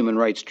in human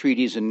rights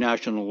treaties and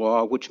national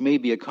law, which may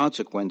be a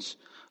consequence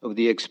of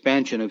the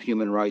expansion of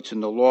human rights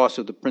and the loss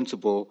of the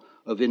principle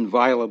of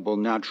inviolable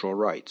natural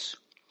rights.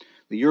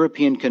 The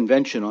European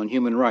Convention on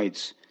Human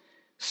Rights,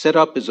 set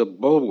up as a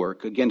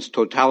bulwark against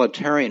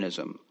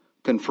totalitarianism,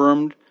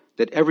 confirmed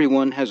that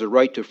everyone has a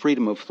right to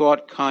freedom of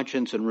thought,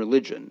 conscience, and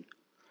religion.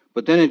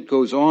 But then it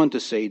goes on to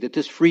say that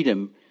this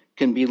freedom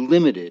can be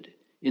limited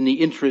in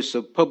the interests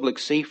of public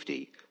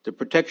safety, the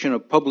protection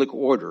of public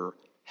order,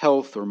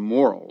 health, or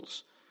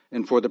morals,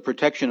 and for the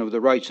protection of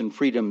the rights and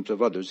freedoms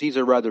of others. These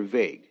are rather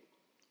vague.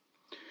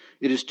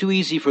 It is too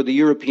easy for the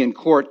European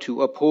Court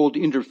to uphold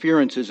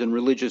interferences in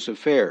religious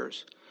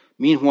affairs.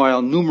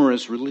 Meanwhile,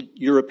 numerous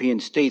European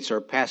states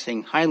are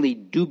passing highly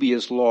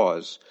dubious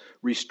laws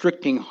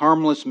restricting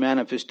harmless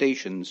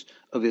manifestations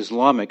of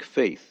Islamic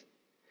faith.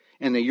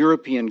 And the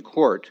European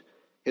Court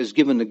has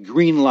given the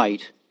green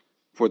light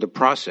for the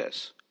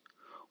process,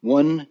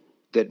 one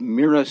that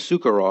Mira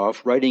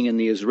Sukharov, writing in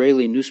the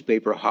Israeli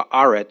newspaper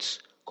Haaretz,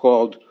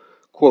 called,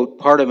 quote,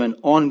 part of an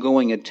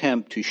ongoing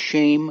attempt to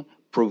shame,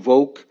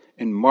 provoke,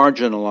 and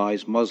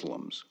marginalize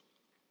Muslims.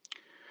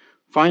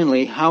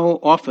 Finally, how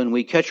often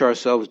we catch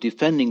ourselves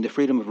defending the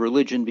freedom of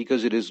religion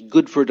because it is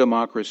good for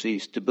democracy,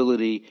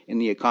 stability in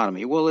the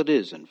economy. Well, it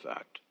is, in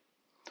fact.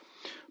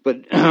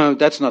 But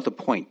that's not the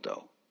point,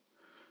 though.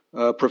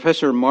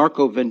 Professor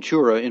Marco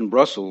Ventura in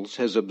Brussels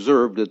has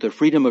observed that the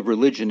freedom of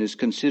religion is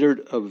considered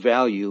of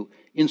value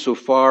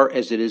insofar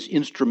as it is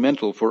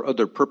instrumental for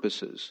other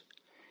purposes.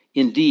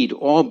 Indeed,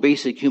 all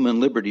basic human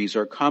liberties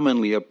are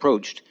commonly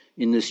approached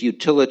in this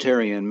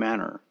utilitarian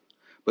manner.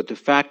 But the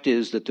fact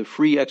is that the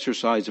free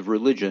exercise of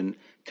religion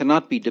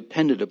cannot be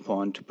depended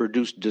upon to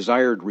produce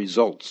desired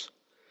results.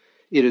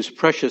 It is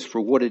precious for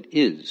what it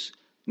is,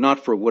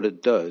 not for what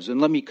it does.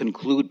 And let me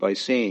conclude by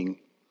saying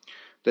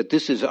that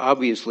this is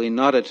obviously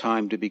not a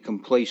time to be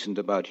complacent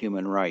about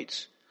human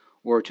rights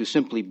or to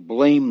simply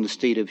blame the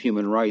state of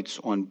human rights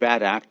on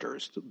bad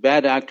actors. The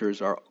bad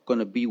actors are going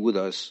to be with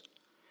us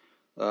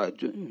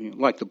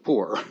like the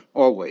poor,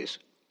 always.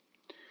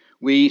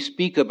 We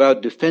speak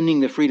about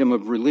defending the freedom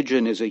of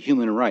religion as a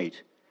human right,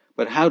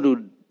 but how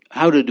do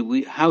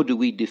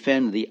we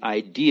defend the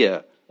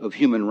idea of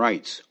human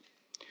rights?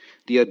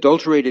 The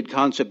adulterated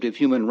concept of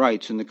human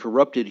rights and the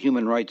corrupted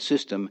human rights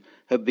system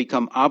have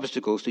become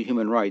obstacles to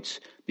human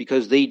rights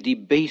because they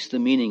debase the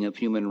meaning of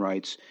human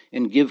rights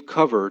and give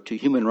cover to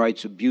human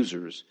rights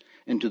abusers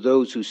and to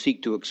those who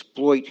seek to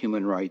exploit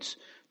human rights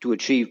to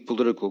achieve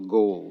political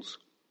goals.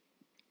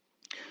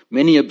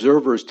 Many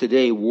observers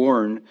today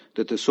warn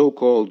that the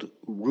so-called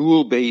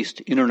rule-based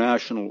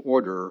international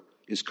order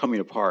is coming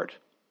apart.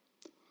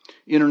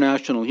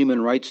 International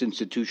human rights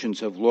institutions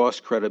have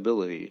lost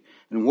credibility,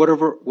 and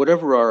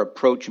whatever our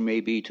approach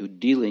may be to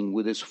dealing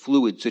with this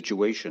fluid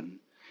situation,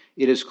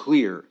 it is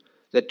clear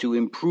that to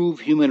improve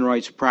human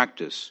rights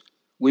practice,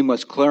 we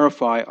must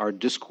clarify our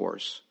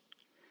discourse.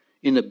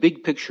 In the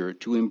big picture,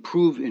 to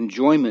improve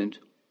enjoyment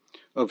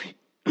of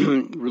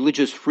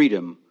religious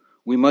freedom,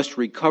 we must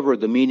recover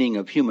the meaning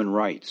of human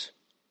rights.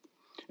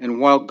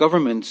 And while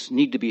governments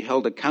need to be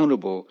held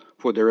accountable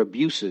for their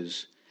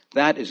abuses,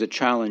 that is a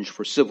challenge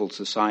for civil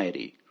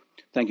society.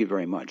 Thank you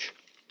very much.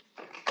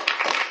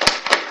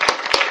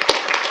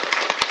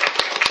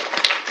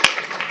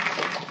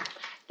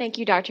 Thank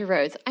you, Dr.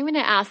 Rhodes. I'm going to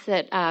ask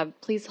that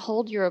please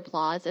hold your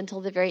applause until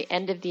the very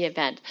end of the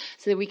event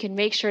so that we can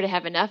make sure to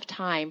have enough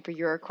time for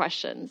your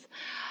questions.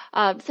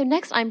 So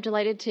next, I'm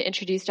delighted to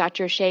introduce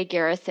Dr. Shay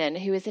Garrison,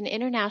 who is an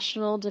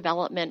international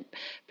development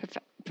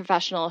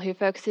professional who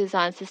focuses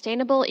on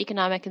sustainable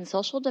economic and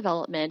social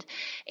development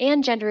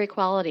and gender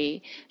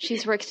equality.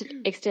 She's worked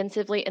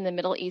extensively in the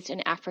Middle East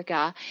and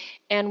Africa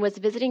and was a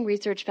visiting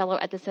research fellow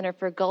at the Center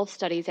for Gulf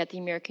Studies at the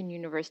American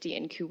University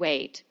in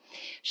Kuwait.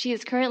 She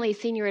is currently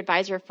senior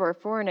advisor for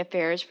foreign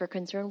affairs for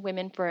Concerned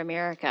Women for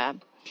America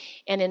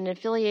and an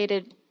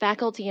affiliated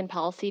faculty and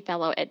policy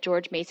fellow at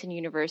George Mason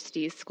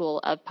University's School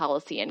of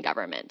Policy and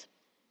Government.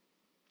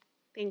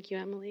 Thank you,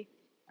 Emily.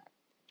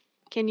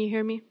 Can you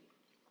hear me?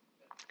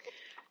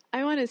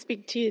 I want to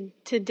speak to you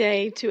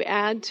today to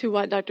add to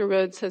what Dr.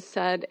 Rhodes has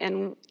said,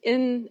 and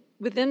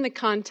within the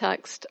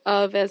context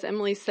of, as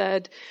Emily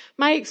said,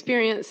 my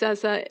experience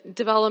as a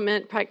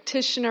development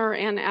practitioner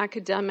and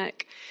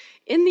academic.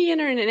 In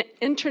the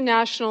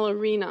international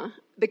arena,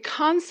 the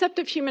concept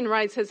of human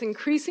rights has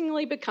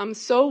increasingly become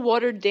so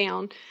watered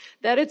down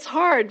that it's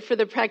hard for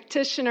the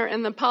practitioner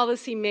and the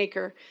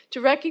policymaker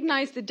to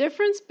recognize the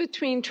difference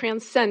between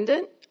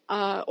transcendent,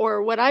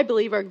 or what I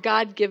believe are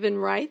God-given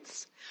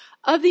rights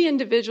of the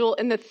individual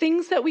and the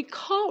things that we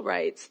call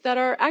rights that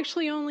are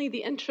actually only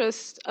the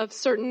interests of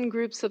certain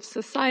groups of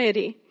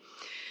society.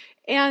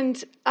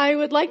 And I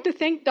would like to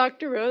thank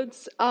Dr.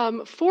 Rhodes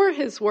for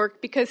his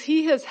work because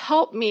he has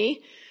helped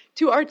me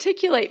to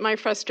articulate my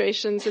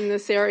frustrations in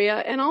this area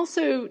and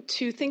also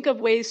to think of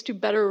ways to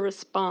better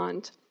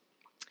respond.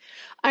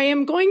 I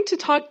am going to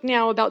talk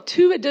now about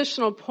 2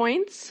 additional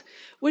points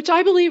which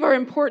I believe are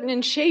important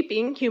in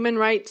shaping human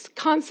rights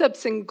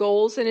concepts and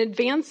goals and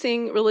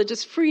advancing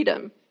religious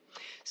freedom.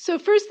 So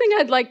first thing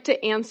I'd like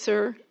to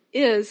answer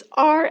is,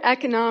 are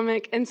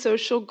economic and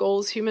social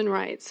goals human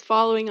rights,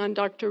 following on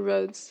Dr.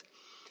 Rhodes?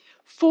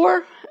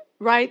 For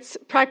rights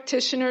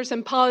practitioners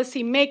and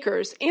policy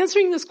makers,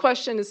 answering this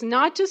question is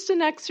not just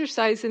an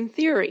exercise in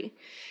theory.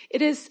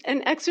 It is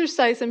an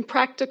exercise in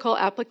practical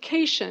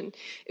application.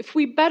 If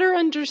we better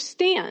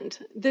understand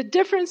the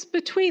difference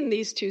between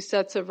these 2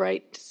 sets of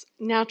rights,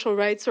 natural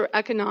rights or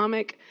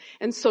economic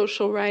and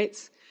social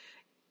rights,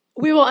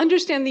 we will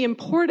understand the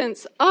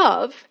importance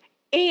of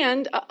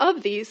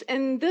these,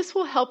 and this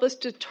will help us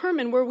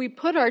determine where we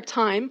put our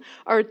time,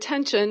 our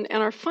attention,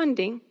 and our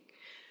funding.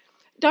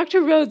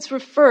 Dr. Rhodes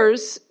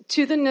refers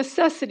to the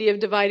necessity of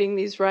dividing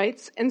these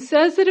rights and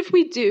says that if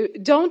we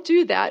don't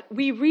do that,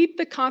 we reap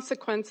the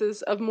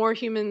consequences of more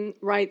human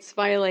rights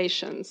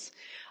violations.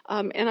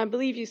 And I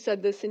believe you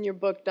said this in your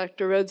book,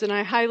 Dr. Rhodes, and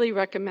I highly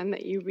recommend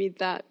that you read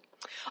that.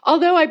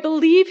 Although I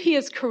believe he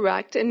is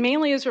correct, and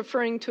mainly is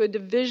referring to a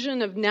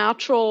division of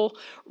natural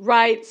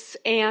rights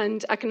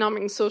and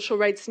economic and social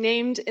rights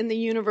named in the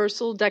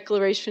Universal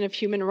Declaration of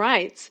Human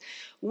Rights,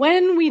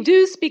 when we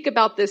do speak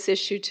about this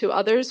issue to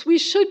others, we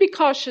should be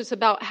cautious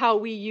about how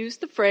we use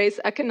the phrase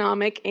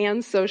economic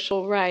and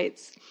social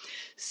rights.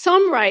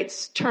 Some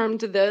rights termed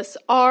this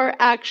are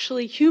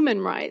actually human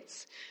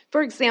rights.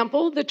 For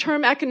example, the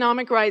term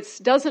economic rights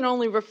doesn't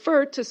only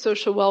refer to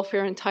social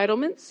welfare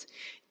entitlements.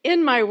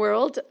 In my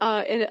world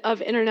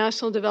of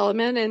international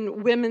development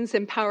and women's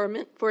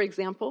empowerment, for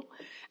example,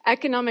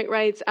 economic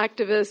rights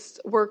activists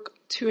work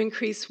to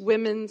increase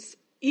women's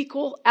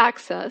equal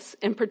access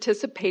and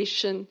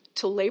participation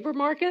to labor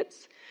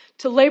markets,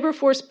 to labor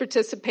force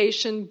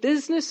participation,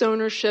 business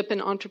ownership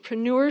and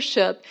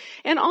entrepreneurship,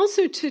 and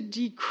also to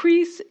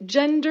decrease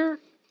gender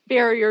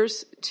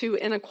barriers to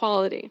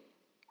inequality.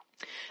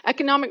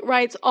 Economic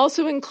rights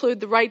also include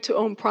the right to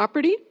own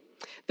property,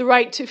 the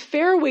right to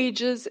fair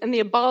wages, and the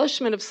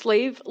abolishment of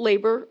slave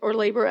labor or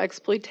labor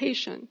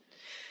exploitation.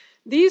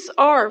 These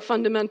are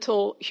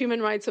fundamental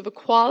human rights of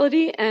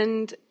equality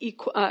and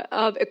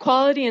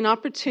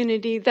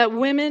opportunity that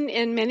women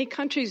in many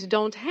countries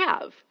don't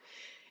have.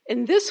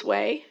 In this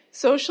way,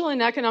 social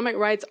and economic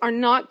rights are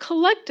not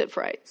collective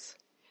rights.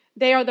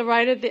 They are the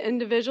right of the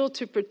individual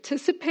to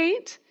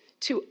participate,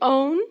 to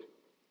own,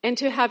 and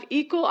to have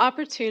equal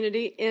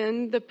opportunity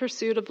in the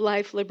pursuit of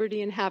life,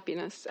 liberty, and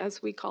happiness,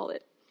 as we call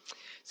it.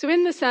 So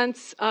in the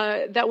sense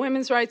that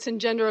women's rights and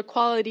gender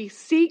equality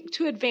seek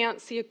to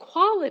advance the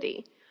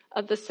equality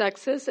of the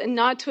sexes and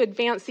not to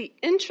advance the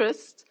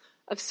interests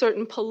of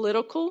certain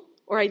political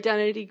or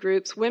identity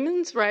groups,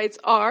 women's rights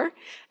are,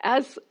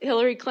 as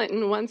Hillary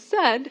Clinton once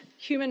said,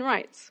 human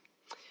rights.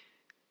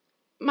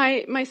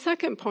 My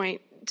second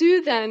point,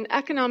 do then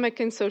economic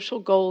and social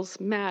goals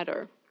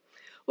matter?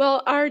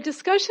 Well, our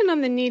discussion on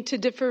the need to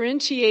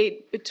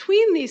differentiate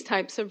between these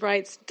types of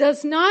rights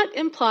does not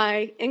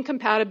imply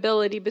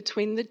incompatibility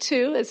between the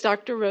 2, as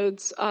Dr.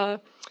 Rhodes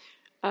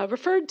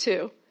referred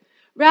to.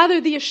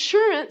 Rather, the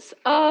assurance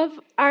of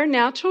our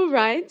natural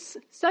rights,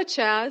 such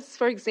as,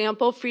 for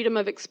example, freedom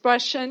of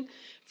expression,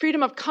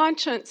 freedom of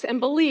conscience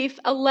and belief,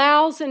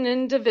 allows an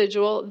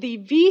individual the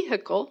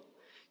vehicle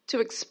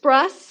to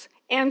express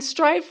and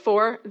strive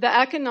for the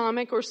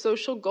economic or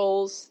social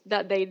goals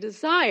that they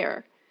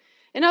desire.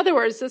 In other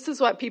words, this is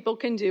what people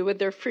can do with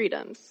their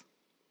freedoms.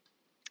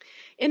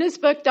 In his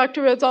book,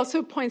 Dr. Rhodes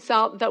also points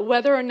out that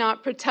whether or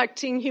not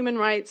protecting human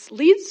rights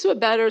leads to a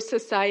better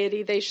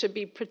society, they should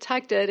be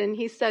protected. And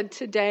he said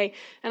today,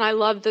 and I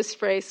love this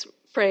phrase,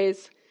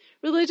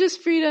 religious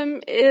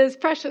freedom is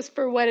precious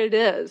for what it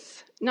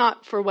is,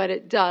 not for what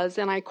it does.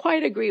 And I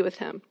quite agree with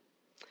him.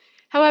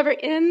 However,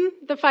 in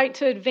the fight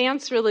to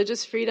advance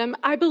religious freedom,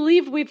 I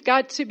believe we've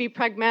got to be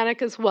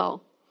pragmatic as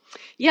well.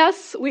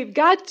 Yes, we've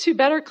got to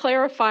better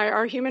clarify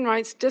our human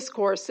rights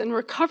discourse and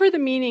recover the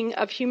meaning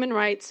of human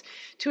rights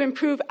to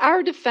improve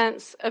our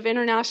defense of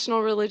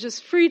international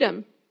religious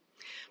freedom.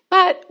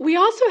 But we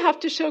also have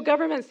to show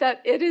governments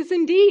that it is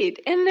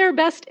indeed in their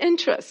best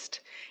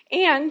interest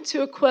and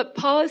to equip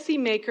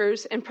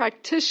policymakers and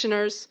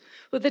practitioners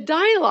with a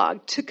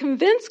dialogue to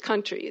convince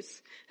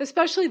countries,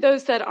 especially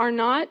those that are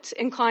not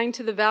inclined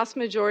to the vast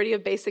majority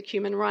of basic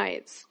human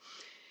rights.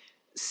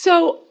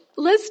 So,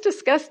 let's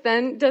discuss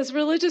then, does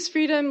religious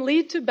freedom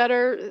lead to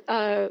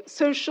better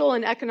social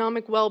and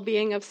economic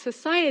well-being of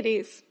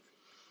societies?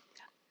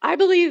 I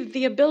believe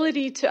the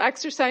ability to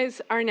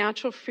exercise our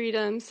natural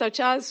freedoms, such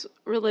as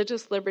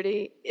religious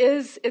liberty,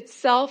 is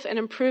itself an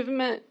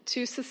improvement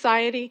to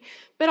society,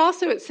 but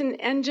also it's an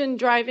engine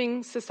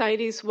driving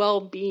society's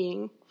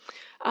well-being.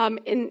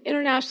 In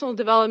international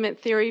development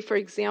theory, for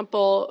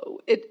example,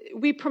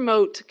 we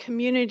promote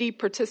community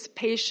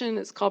participation.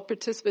 It's called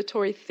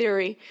participatory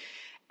theory,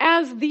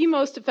 as the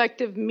most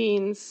effective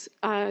means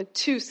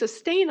to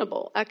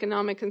sustainable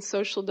economic and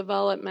social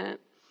development.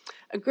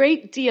 A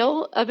great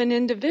deal of an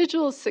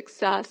individual's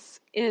success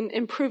in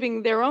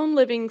improving their own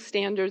living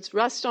standards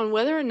rests on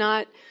whether or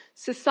not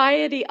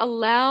society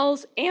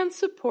allows and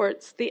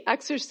supports the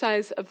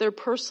exercise of their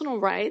personal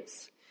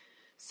rights,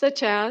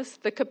 such as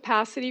the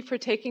capacity for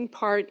taking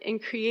part in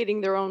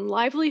creating their own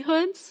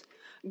livelihoods,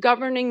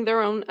 governing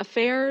their own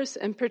affairs,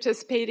 and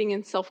participating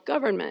in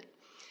self-government.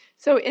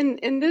 So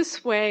in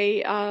this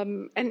way,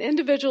 an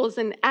individual is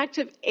an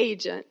active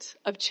agent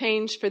of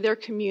change for their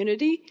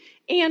community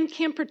and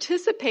can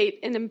participate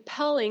in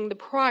impelling the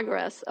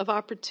progress of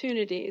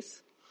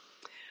opportunities.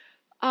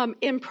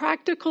 In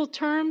practical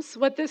terms,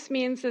 what this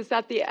means is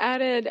that the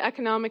added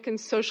economic and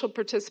social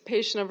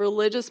participation of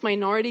religious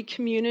minority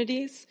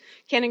communities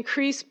can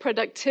increase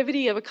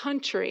productivity of a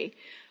country.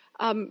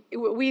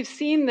 We've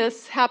seen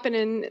this happen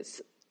in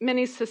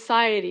many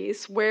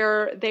societies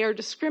where they are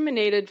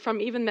discriminated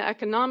from even the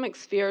economic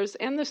spheres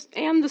and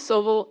the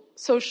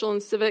social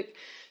and civic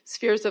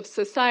spheres of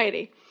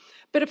society.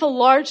 But if a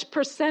large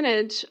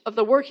percentage of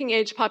the working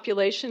age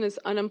population is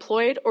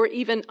unemployed or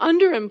even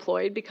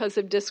underemployed because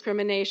of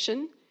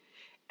discrimination,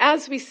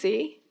 as we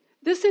see,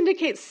 this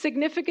indicates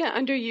significant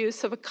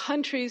underuse of a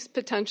country's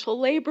potential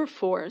labor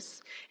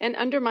force and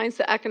undermines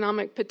the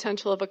economic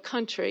potential of a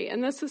country.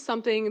 And this is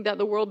something that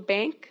the World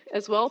Bank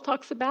as well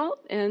talks about,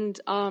 and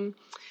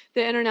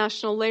the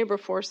international labor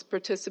force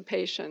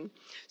participation.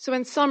 So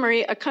in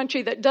summary, a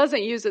country that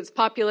doesn't use its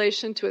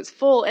population to its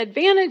full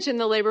advantage in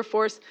the labor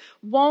force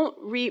won't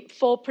reap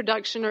full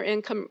production or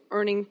income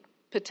earning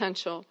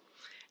potential.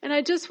 And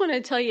I just want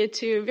to tell you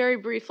too, very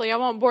briefly, I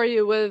won't bore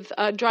you with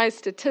dry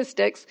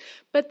statistics,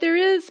 but there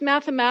is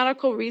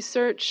mathematical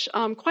research,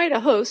 quite a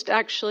host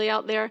actually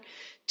out there,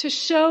 to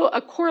show a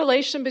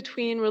correlation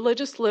between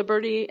religious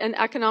liberty and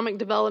economic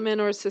development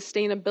or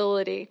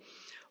sustainability.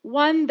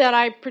 One that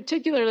I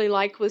particularly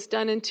like was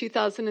done in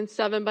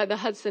 2007 by the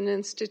Hudson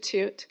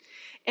Institute.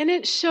 And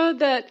it showed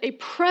that a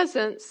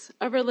presence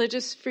of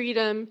religious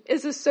freedom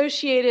is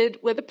associated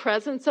with the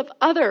presence of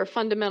other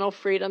fundamental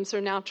freedoms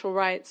or natural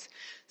rights: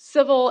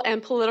 civil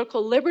and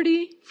political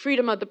liberty,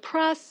 freedom of the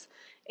press,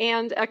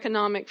 and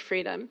economic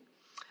freedom.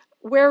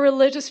 Where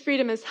religious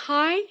freedom is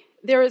high,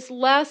 there is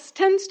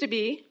tends to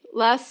be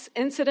less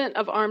incident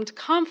of armed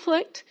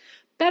conflict,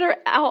 better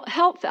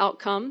health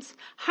outcomes,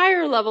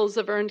 higher levels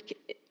of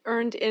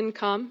earned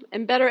income,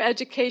 and better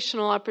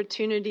educational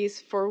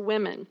opportunities for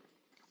women.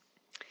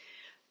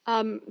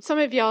 Some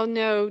of y'all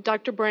know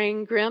Dr.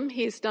 Brian Grimm.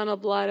 He's done a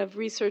lot of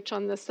research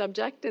on this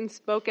subject and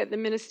spoke at the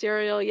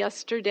ministerial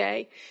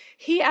yesterday.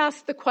 He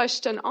asked the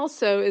question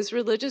also, is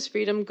religious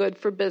freedom good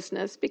for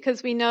business?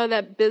 Because we know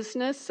that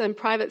business and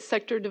private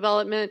sector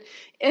development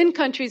in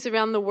countries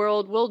around the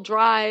world will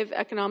drive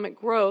economic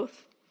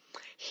growth.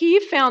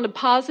 He found a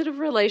positive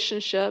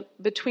relationship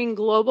between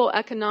global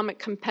economic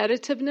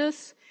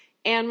competitiveness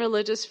and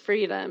religious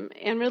freedom.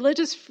 And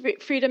religious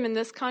freedom in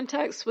this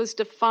context was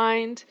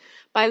defined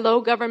by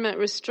low government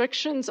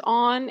restrictions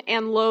on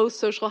and low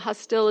social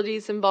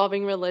hostilities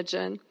involving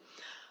religion.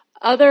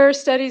 Other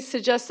studies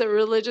suggest that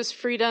religious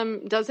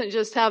freedom doesn't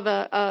just have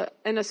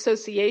an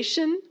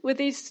association with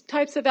these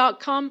types of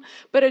outcome,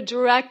 but a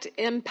direct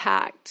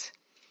impact.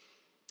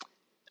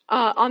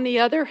 On the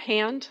other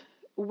hand,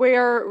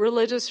 where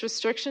religious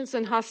restrictions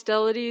and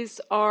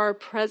hostilities are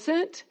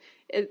present,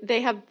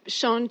 they have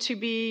shown to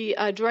be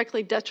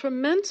directly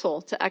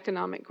detrimental to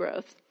economic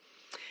growth.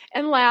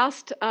 And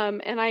last,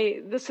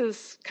 this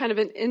is kind of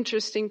an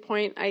interesting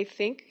point, I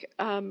think,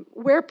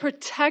 where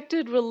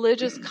protected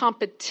religious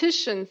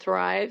competition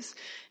thrives.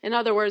 In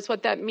other words,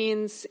 what that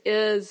means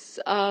is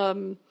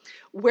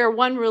where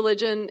one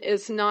religion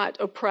is not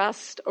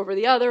oppressed over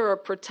the other or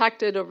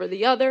protected over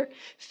the other,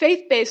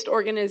 faith-based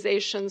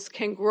organizations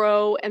can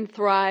grow and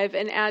thrive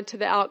and add to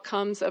the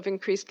outcomes of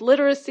increased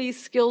literacy,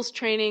 skills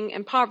training,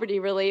 and poverty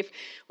relief.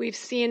 We've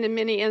seen in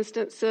many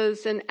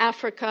instances in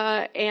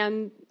Africa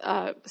and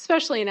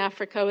especially in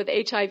Africa with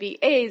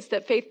HIV/AIDS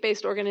that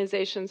faith-based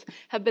organizations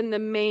have been the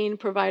main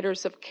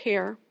providers of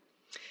care.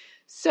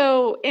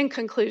 So in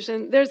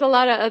conclusion, there's a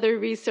lot of other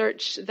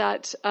research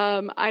that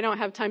I don't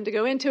have time to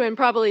go into and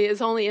probably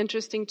is only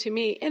interesting to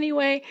me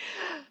anyway.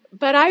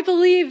 But I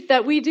believe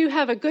that we do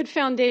have a good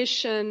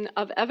foundation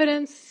of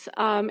evidence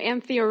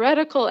and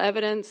theoretical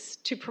evidence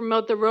to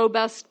promote the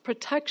robust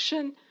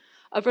protection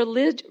of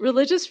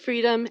religious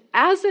freedom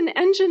as an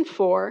engine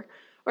for,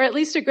 or at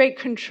least a great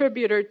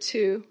contributor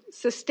to,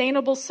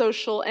 sustainable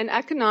social and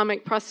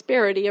economic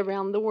prosperity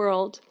around the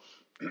world.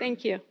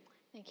 Thank you.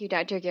 Thank you,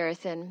 Dr.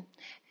 Garrison.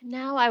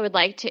 Now I would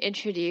like to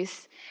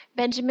introduce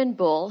Benjamin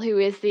Bull, who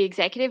is the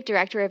Executive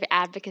Director of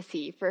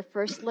Advocacy for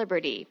First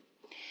Liberty.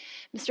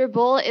 Mr.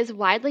 Bull is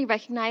widely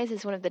recognized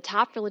as one of the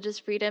top religious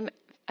freedom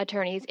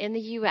attorneys in the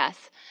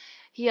U.S.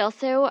 He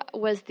also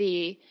was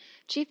the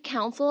Chief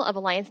Counsel of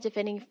Alliance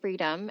Defending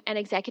Freedom and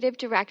Executive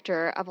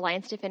Director of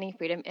Alliance Defending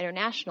Freedom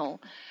International,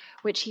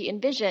 which he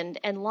envisioned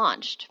and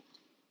launched.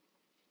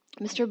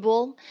 Mr.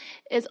 Bull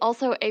is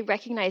also a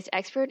recognized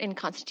expert in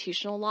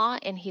constitutional law,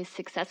 and he's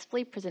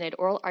successfully presented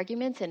oral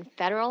arguments in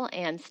federal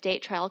and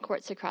state trial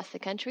courts across the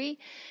country.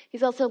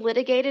 He's also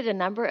litigated a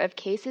number of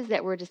cases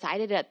that were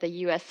decided at the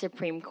U.S.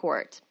 Supreme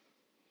Court.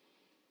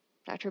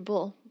 Dr.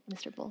 Bull,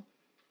 Mr. Bull.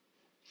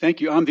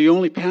 Thank you. I'm the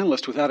only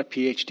panelist without a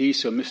PhD,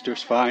 so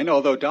Mr's fine,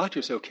 although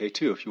doctor's okay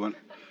too if you want.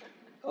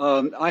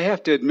 I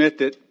have to admit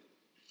that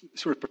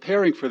sort of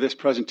preparing for this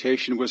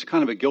presentation was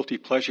kind of a guilty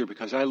pleasure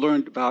because I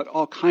learned about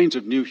all kinds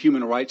of new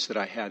human rights that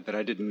I had that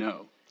I didn't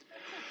know.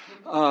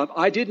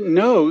 I didn't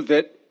know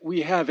that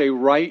we have a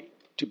right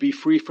to be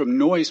free from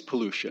noise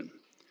pollution.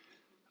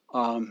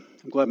 I'm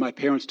glad my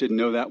parents didn't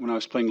know that when I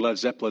was playing Led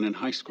Zeppelin in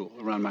high school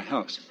around my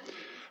house.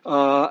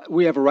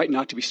 We have a right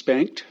not to be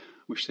spanked.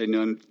 Wish they'd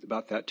known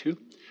about that too.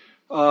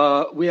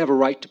 We have a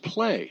right to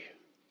play.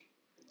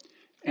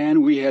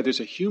 And there's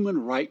a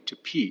human right to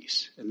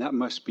peace, and that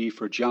must be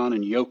for John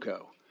and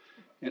Yoko.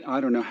 And I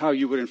don't know how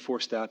you would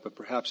enforce that, but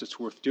perhaps it's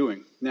worth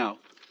doing. Now,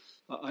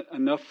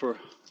 enough for a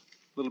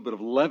little bit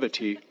of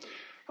levity,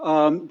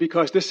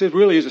 because this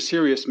really is a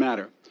serious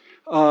matter.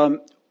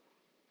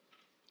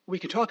 We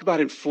can talk about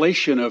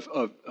inflation of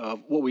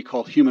what we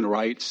call human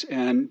rights,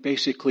 and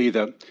basically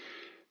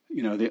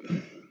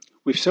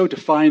we've so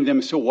defined them,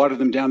 so watered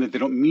them down that they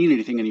don't mean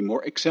anything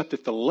anymore, except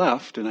that the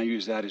left, and I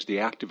use that as the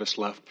activist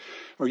left,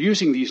 are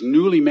using these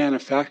newly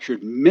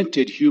manufactured,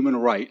 minted human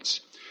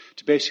rights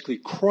to basically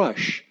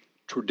crush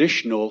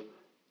traditional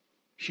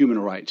human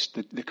rights,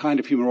 the kind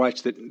of human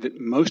rights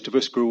that most of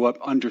us grew up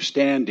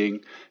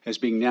understanding as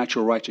being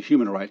natural rights or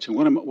human rights. And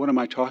what am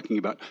I talking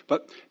about?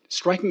 But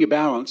striking a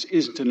balance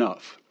isn't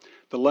enough.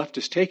 The left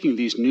is taking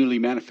these newly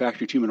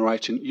manufactured human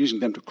rights and using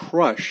them to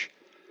crush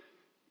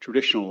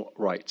traditional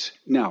rights.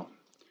 Now,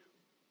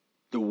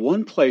 the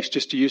one place,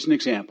 just to use an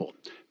example,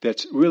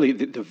 that's really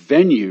the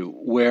venue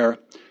where,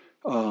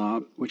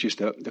 which is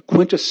the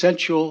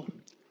quintessential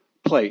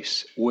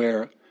place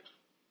where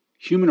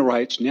human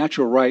rights,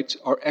 natural rights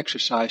are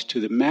exercised to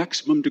the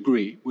maximum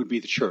degree would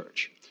be the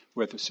church.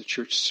 Whether it's a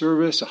church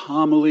service, a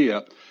homily,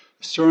 a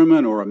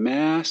sermon, or a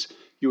mass,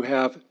 you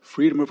have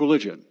freedom of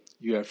religion.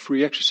 You have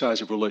free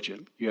exercise of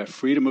religion. You have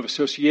freedom of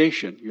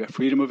association. You have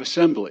freedom of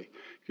assembly.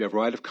 You have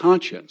right of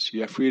conscience.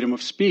 You have freedom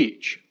of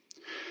speech.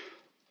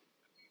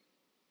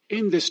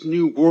 In this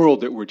new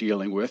world that we're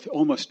dealing with,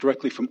 almost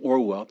directly from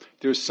Orwell,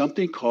 there's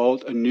something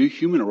called a new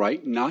human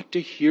right not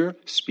to hear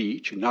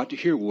speech and not to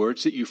hear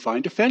words that you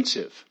find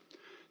offensive,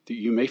 that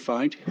you may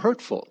find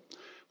hurtful.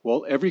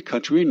 Well, every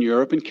country in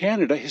Europe and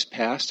Canada has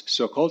passed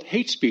so-called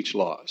hate speech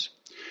laws.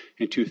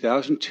 In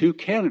 2002,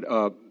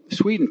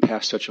 Sweden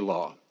passed such a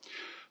law.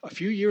 A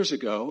few years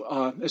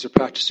ago, as a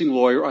practicing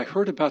lawyer, I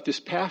heard about this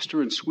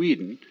pastor in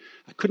Sweden.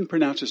 I couldn't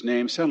pronounce his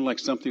name. It sounded like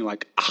something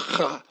like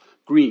Akka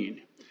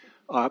Green.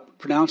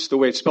 Pronounced the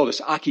way it's spelled,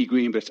 it's Aki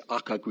Green, but it's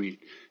Akka Green.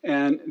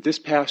 And this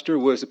pastor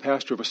was the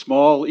pastor of a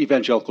small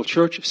evangelical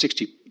church of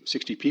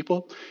 60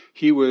 people.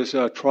 He was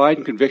tried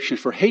and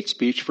convicted for hate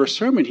speech for a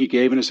sermon he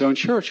gave in his own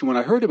church. And when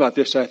I heard about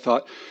this, I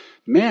thought,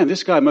 man,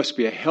 this guy must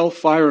be a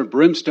hellfire and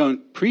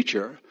brimstone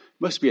preacher.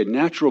 Must be a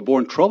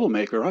natural-born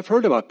troublemaker. I've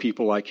heard about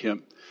people like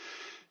him.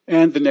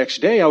 And the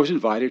next day, I was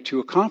invited to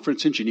a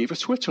conference in Geneva,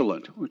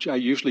 Switzerland, which I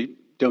usually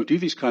don't do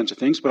these kinds of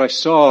things, but I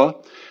saw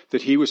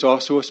that he was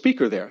also a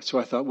speaker there. So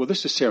I thought, well,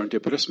 this is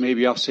serendipitous.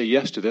 Maybe I'll say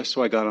yes to this.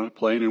 So I got on a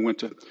plane and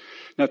went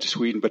not to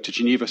Sweden, but to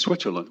Geneva,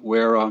 Switzerland,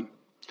 where I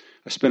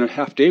spent a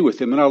half day with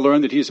him, and I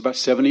learned that he's about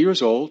 70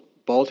 years old,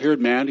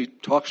 bald-haired man. He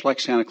talks like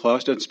Santa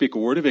Claus, doesn't speak a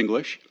word of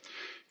English.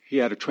 He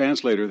had a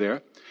translator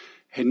there,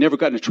 had never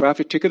gotten a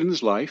traffic ticket in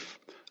his life,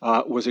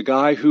 was a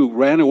guy who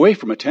ran away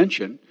from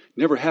attention,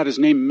 never had his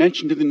name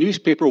mentioned in the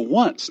newspaper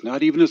once,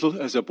 not even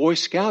as a Boy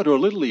Scout or a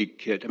Little League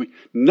kid. I mean,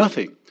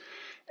 nothing.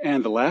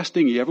 And the last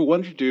thing he ever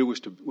wanted to do was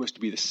to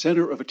be the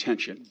center of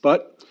attention.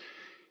 But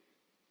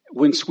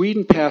when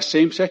Sweden passed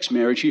same-sex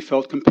marriage, he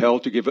felt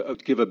compelled to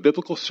give a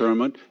biblical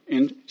sermon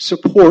in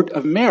support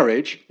of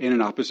marriage and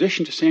in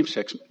opposition to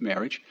same-sex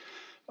marriage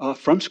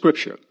from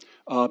Scripture.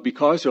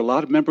 Because there are a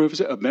lot of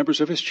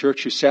members of his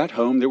church who sat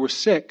home, they were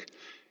sick,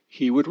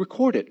 he would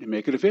record it and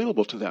make it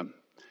available to them.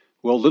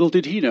 Well, little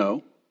did he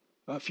know,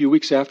 a few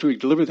weeks after he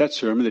delivered that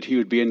sermon, that he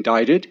would be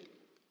indicted,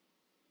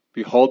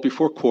 be hauled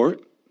before court,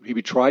 he'd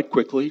be tried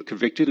quickly,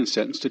 convicted, and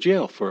sentenced to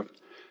jail for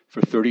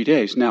 30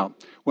 days. Now,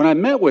 when I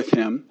met with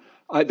him,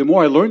 the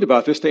more I learned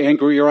about this, the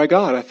angrier I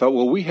got. I thought,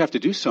 well, we have to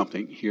do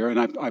something here,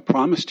 and I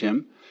promised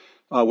him,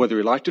 whether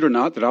he liked it or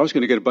not, that I was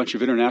going to get a bunch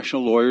of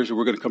international lawyers who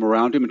were going to come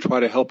around him and try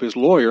to help his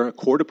lawyer, a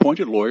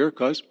court-appointed lawyer,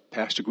 because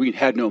Pastor Green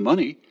had no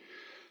money.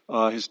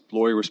 His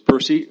lawyer was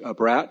Percy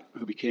Bratt,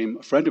 who became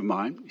a friend of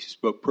mine. He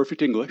spoke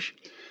perfect English.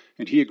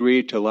 And he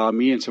agreed to allow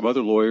me and some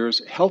other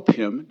lawyers help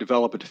him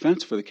develop a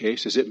defense for the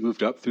case as it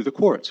moved up through the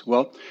courts.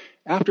 Well,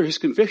 after his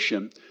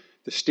conviction,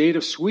 the state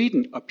of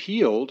Sweden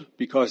appealed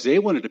because they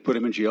wanted to put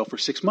him in jail for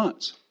 6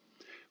 months.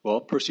 Well,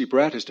 Percy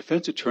Bratt, his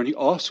defense attorney,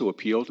 also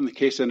appealed, and the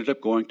case ended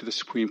up going to the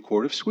Supreme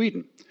Court of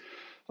Sweden.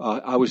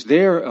 I was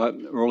there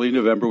early in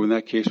November when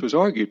that case was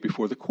argued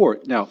before the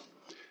court. Now,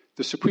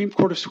 the Supreme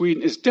Court of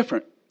Sweden is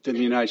different than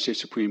the United States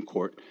Supreme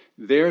Court.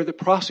 There, the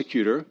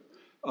prosecutor,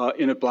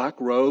 in a black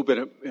robe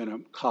and a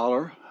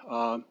collar,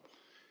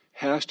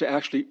 has to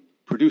actually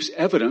produce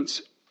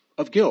evidence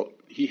of guilt.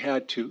 He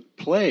had to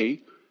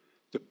play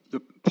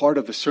the part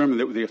of the sermon,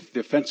 the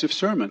offensive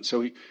sermon.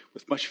 So he,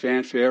 with much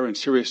fanfare and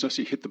seriousness,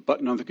 he hit the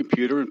button on the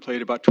computer and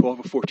played about 12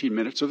 or 14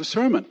 minutes of the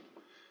sermon.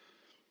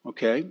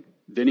 Okay?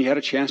 Then he had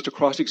a chance to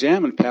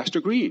cross-examine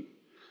Pastor Green.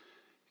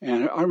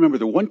 And I remember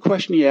the one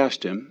question he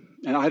asked him,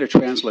 and I had a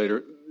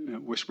translator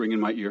whispering in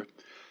my ear.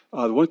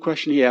 The one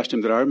question he asked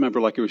him that I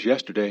remember like it was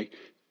yesterday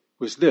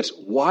was this: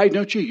 why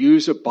don't you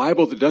use a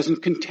Bible that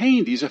doesn't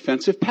contain these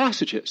offensive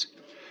passages?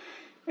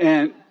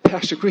 And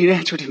Pastor Green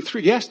answered him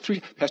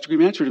Pastor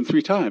Green answered him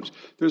 3 times.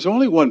 There's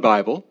only one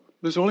Bible.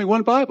 There's only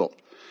one Bible.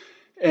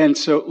 And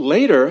so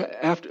later,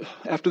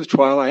 after the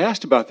trial, I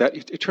asked about that.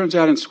 It turns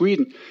out in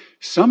Sweden,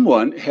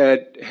 someone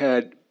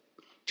had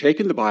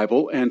taken the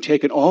Bible and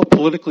taken all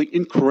politically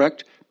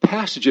incorrect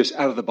passages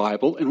out of the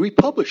Bible and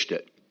republished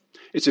it.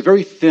 It's a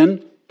very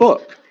thin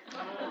book.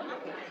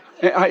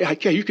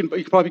 You can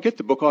probably get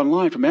the book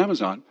online from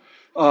Amazon.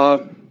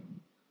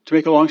 To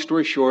make a long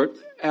story short,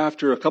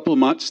 after a couple of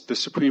months, the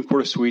Supreme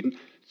Court of Sweden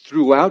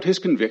threw out his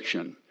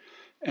conviction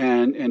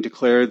and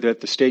declared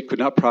that the state could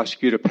not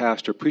prosecute a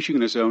pastor preaching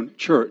in his own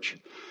church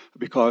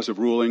because of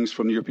rulings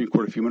from the European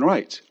Court of Human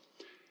Rights.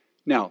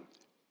 Now,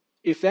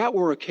 if that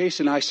were a case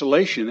in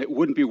isolation, it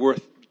wouldn't be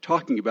worth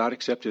talking about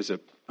except as a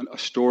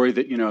story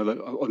that,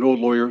 an old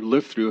lawyer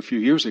lived through a few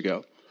years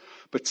ago.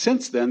 But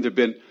since then, there have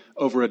been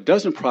over a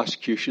dozen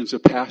prosecutions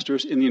of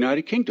pastors in the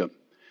United Kingdom.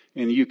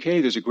 In the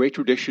UK, there's a great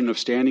tradition of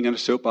standing on a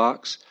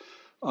soapbox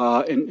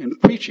and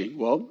preaching.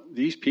 Well,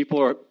 these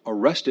people are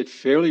arrested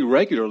fairly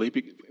regularly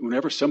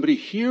whenever somebody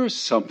hears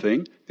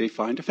something they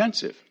find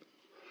offensive.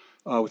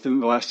 Within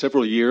the last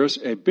several years,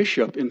 a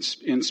bishop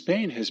in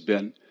Spain has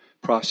been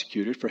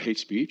prosecuted for hate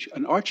speech.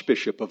 An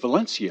archbishop of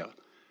Valencia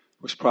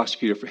was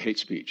prosecuted for hate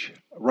speech.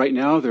 Right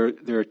now, there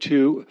are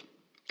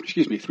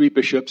 3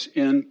 bishops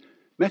in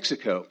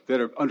Mexico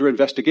that are under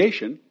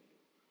investigation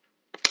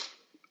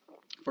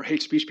for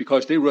hate speech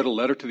because they wrote a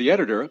letter to the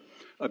editor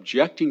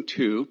objecting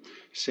to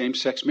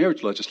same-sex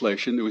marriage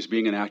legislation that was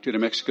being enacted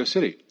in Mexico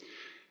City.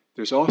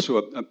 There's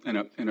also,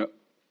 in a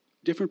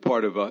different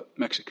part of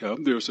Mexico,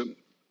 there's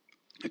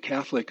a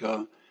Catholic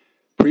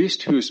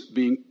priest who's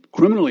being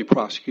criminally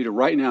prosecuted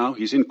right now.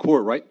 He's in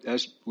court right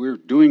as we're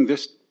doing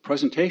this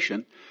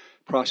presentation,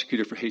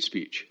 prosecuted for hate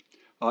speech.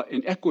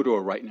 In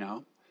Ecuador right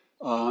now,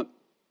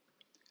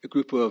 a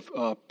group of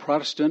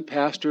Protestant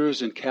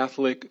pastors and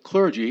Catholic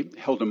clergy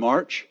held a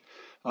march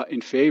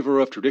in favor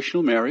of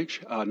traditional marriage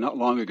not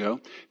long ago.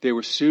 They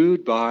were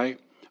sued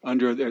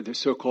under the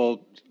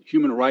so-called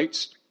Human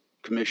Rights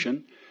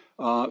Commission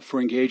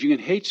for engaging in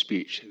hate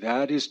speech.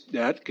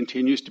 That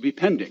continues to be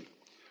pending.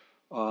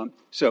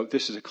 So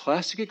this is a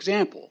classic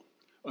example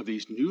of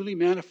these newly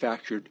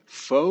manufactured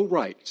faux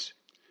rights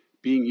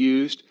being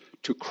used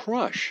to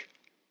crush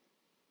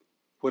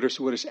what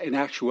is in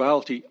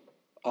actuality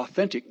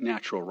authentic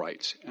natural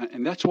rights.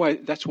 And that's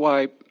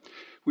why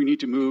we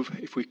need to move,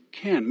 if we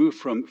can, move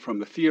from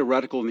the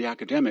theoretical and the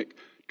academic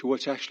to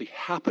what's actually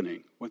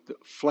happening with the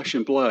flesh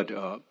and blood,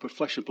 put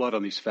flesh and blood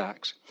on these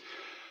facts.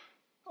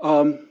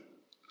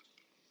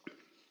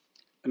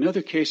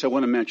 Another case I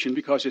want to mention,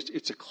 because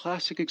it's a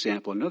classic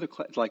example,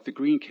 like the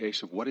Green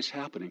case of what is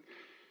happening.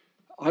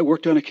 I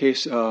worked on a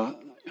case,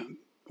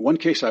 one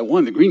case I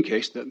won, the Green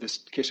case, this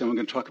case I'm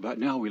going to talk about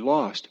now, we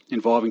lost,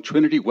 involving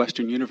Trinity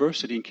Western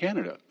University in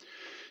Canada.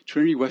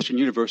 Trinity Western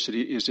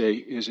University is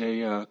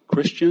a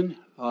Christian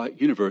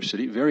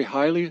university, very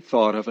highly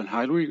thought of and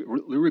highly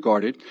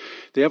regarded.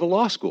 They have a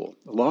law school.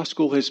 The law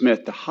school has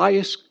met the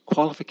highest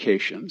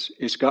qualifications.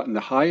 It's gotten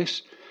the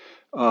highest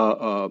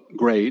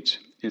grades.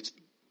 It's,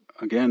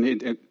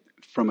 again,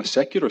 from a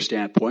secular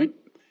standpoint,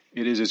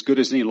 it is as good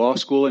as any law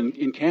school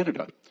in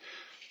Canada,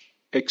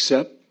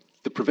 except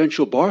the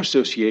provincial bar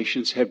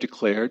associations have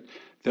declared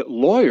that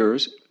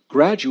lawyers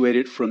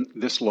graduated from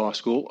this law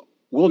school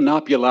will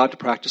not be allowed to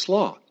practice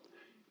law,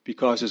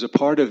 because as a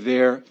part of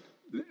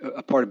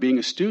being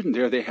a student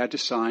there, they had to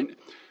sign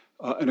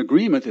an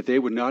agreement that they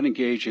would not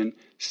engage in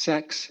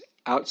sex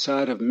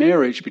outside of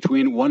marriage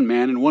between one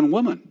man and one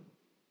woman.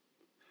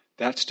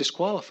 That's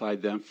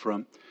disqualified them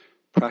from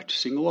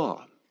practicing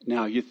law.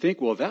 Now, you'd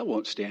think, well, that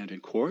won't stand in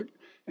court.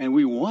 And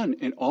we won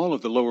in all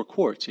of the lower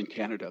courts in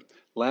Canada.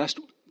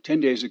 10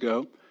 days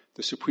ago,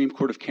 the Supreme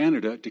Court of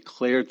Canada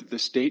declared that the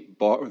state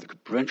bar or the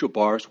provincial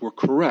bars were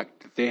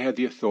correct, that they had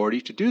the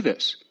authority to do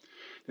this,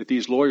 that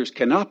these lawyers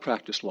cannot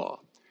practice law.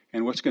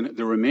 And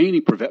the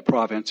remaining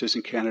provinces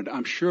in Canada,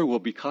 I'm sure, will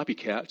be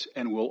copycats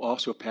and will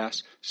also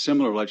pass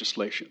similar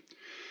legislation.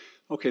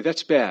 Okay,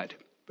 that's bad,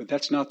 but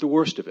that's not the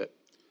worst of it.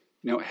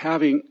 Now,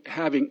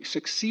 having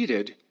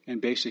succeeded in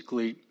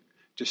basically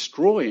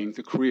destroying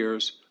the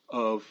careers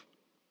of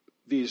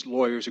these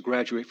lawyers who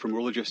graduate from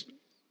religious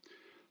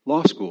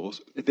law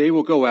schools, they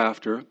will go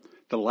after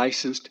the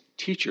licensed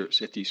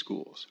teachers at these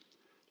schools,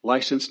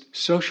 licensed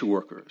social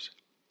workers,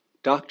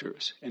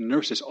 doctors, and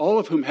nurses, all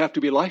of whom have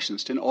to be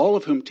licensed and all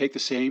of whom take the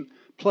same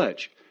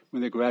pledge.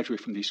 when they graduate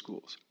from these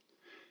schools.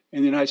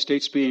 In the United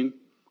States, being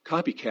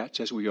copycats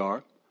as we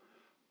are,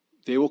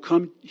 they will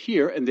come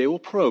here and they will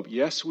probe.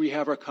 Yes, we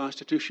have our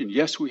Constitution.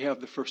 Yes, we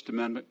have the First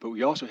Amendment, but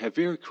we also have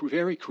very,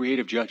 very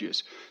creative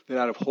judges that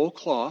out of whole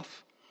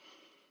cloth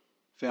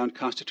found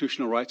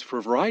constitutional rights for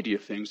a variety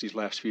of things these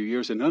last few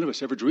years, and none of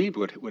us ever dreamed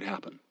would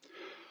happen.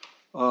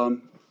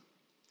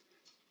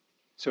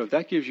 So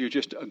that gives you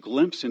just a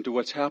glimpse into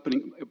what's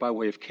happening by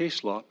way of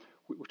case law.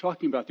 We're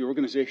talking about the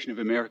Organization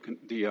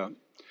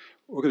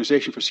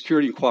for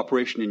Security and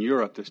Cooperation in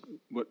Europe,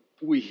 what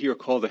we here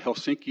call the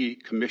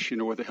Helsinki Commission,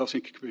 or what the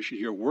Helsinki Commission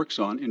here works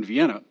on in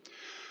Vienna.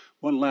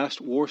 One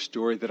last war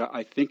story that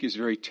I think is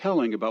very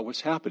telling about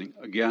what's happening.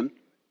 Again,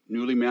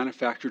 newly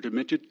manufactured,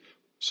 minted,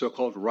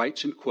 so-called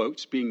rights in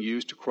quotes being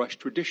used to crush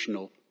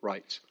traditional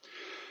rights.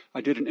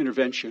 I did an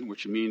intervention,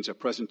 which means a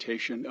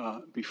presentation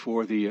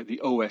before the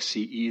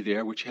OSCE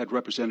there, which had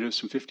representatives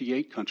from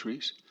 58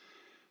 countries,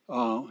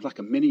 like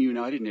a mini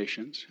United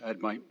Nations. I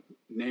had my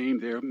name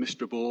there,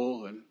 Mr.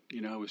 Bull, and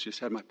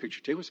had my picture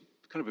taken. It was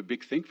kind of a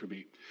big thing for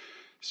me.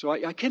 So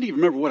I can't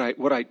even remember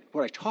what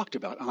I talked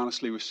about.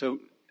 Honestly, it was so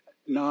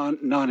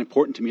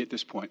non-important to me at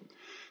this point.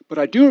 But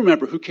I do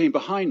remember who came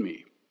behind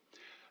me.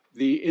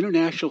 The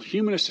International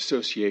Humanist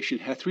Association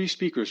had 3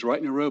 speakers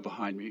right in a row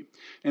behind me,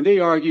 and they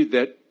argued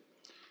that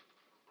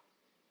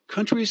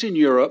countries in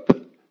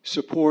Europe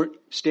support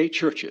state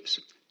churches.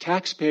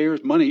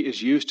 Taxpayers' money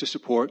is used to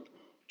support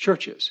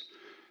churches,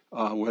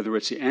 whether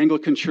it's the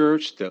Anglican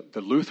Church, the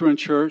Lutheran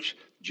Church,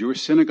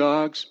 Jewish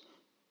synagogues,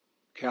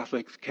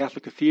 Catholic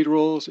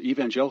cathedrals,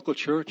 Evangelical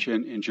Church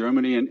in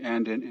Germany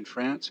and in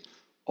France.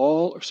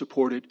 All are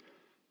supported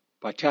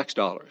by tax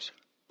dollars.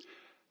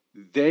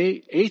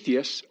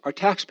 Atheists are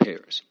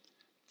taxpayers.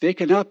 They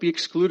cannot be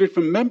excluded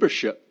from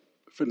membership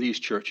from these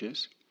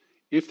churches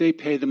if they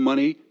pay the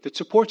money that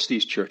supports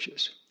these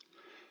churches.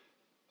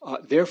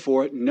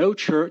 Therefore, no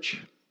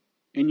church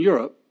in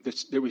Europe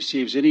that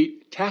receives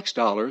any tax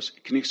dollars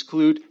can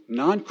exclude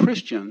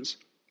non-Christians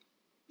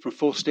from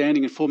full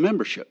standing and full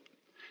membership.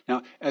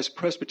 Now, as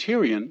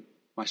Presbyterian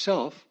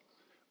myself,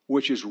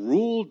 which is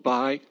ruled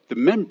by the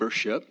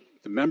membership,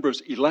 the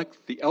members elect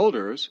the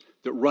elders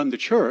that run the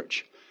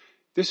church,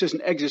 this is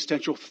an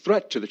existential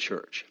threat to the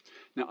church.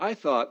 Now,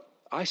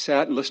 I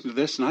sat and listened to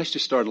this, and I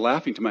just started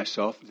laughing to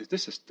myself.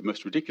 This is the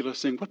most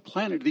ridiculous thing. What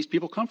planet do these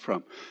people come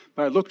from?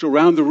 But I looked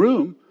around the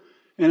room,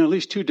 and at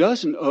least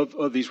 24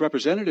 of these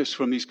representatives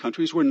from these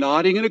countries were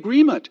nodding in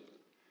agreement.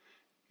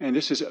 And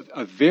this is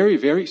a very,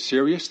 very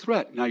serious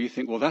threat. Now you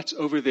think, well, that's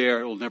over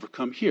there. It will never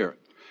come here.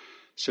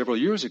 Several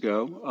years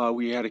ago,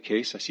 we had a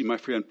case. I see my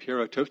friend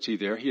Piero Tozzi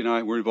there. He and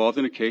I were involved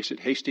in a case at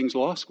Hastings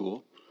Law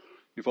School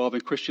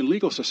involving Christian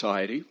Legal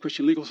Society.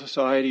 Christian Legal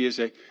Society is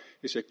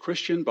a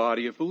Christian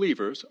body of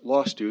believers,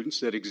 law students,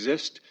 that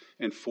exist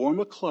and form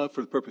a club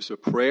for the purpose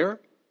of prayer,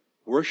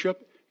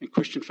 worship, and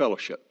Christian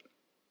fellowship.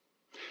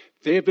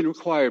 They have been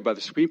required by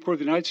the Supreme Court of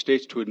the United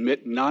States to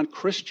admit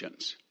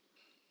non-Christians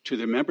to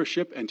their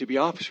membership and to be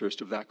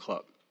officers of that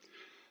club.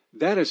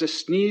 That is a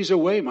sneeze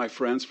away, my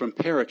friends, from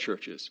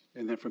parachurches,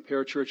 and then from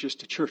parachurches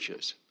to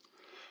churches.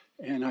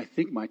 And I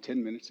think my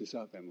 10 minutes is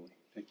up, Emily.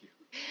 Thank you.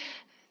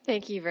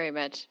 Thank you very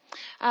much.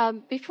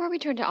 Before we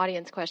turn to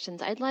audience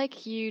questions, I'd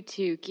like you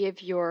to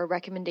give your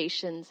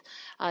recommendations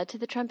to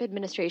the Trump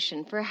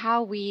administration for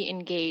how we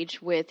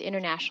engage with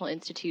international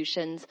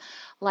institutions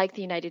like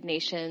the United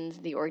Nations,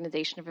 the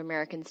Organization of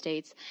American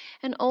States,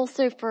 and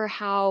also for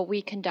how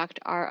we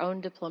conduct our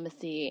own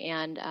diplomacy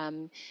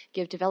and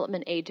give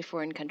development aid to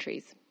foreign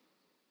countries.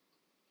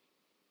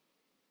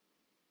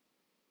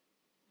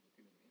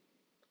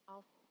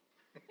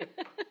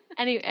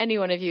 Any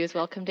one of you is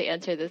welcome to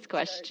answer this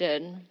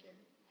question.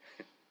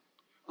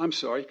 I'm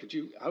sorry,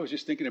 I was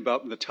just thinking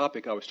about the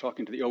topic. I was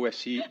talking to the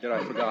OSCE that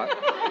I forgot.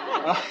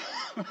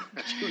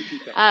 Could you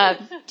repeat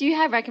that? Do you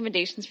have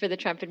recommendations for the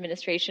Trump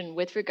administration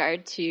with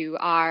regard to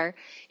our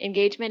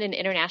engagement in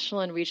international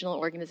and regional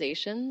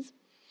organizations,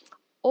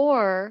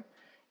 or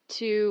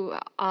to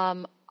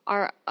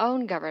our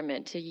own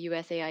government, to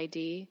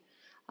USAID,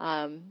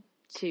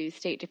 to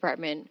State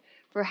Department,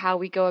 for how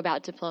we go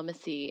about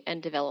diplomacy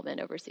and development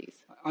overseas?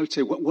 I would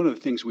say one of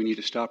the things we need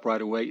to stop right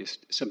away is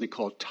something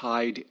called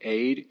Tide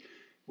Aid,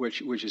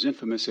 which is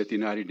infamous at the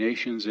United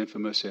Nations,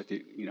 infamous at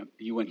the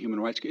UN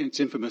Human Rights. It's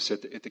infamous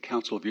at the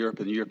Council of Europe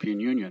and the European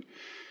Union,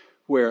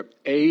 where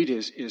aid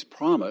is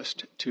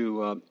promised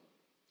to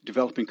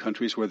developing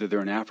countries, whether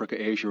they're in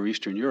Africa, Asia, or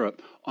Eastern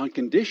Europe, on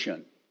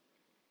condition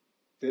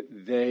that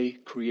they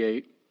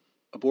create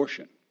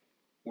abortion,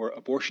 where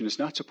abortion is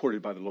not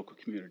supported by the local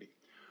community,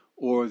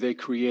 or they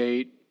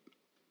create,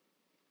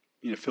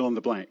 fill in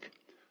the blank.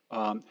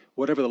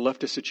 Whatever the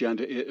leftist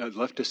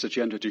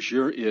agenda du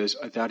jour is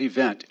at that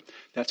event,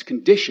 that's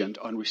conditioned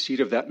on receipt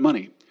of that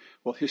money.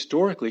 Well,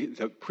 historically,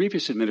 the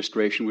previous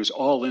administration was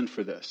all in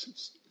for this.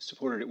 It's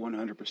supported it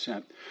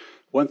 100%.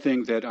 One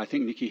thing that I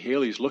think Nikki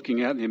Haley is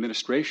looking at in the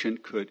administration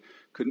could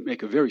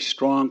make a very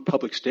strong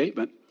public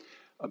statement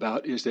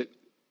about is that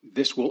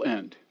this will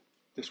end.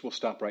 This will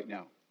stop right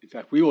now. In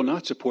fact, we will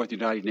not support the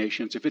United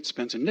Nations if it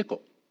spends a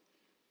nickel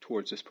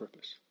towards this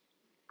purpose.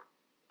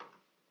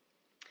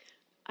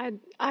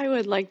 I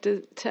would like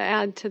to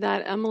add to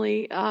that,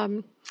 Emily.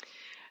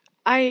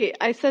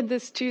 I said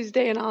this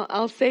Tuesday, and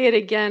I'll say it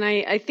again.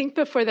 I think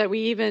before that we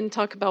even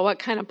talk about what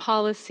kind of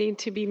policy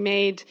to be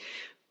made,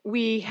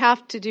 we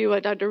have to do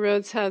what Dr.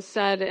 Rhodes has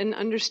said and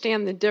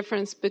understand the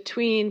difference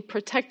between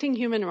protecting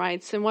human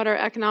rights and what are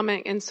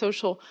economic and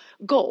social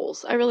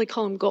goals. I really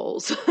call them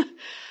goals.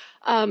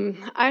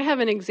 I have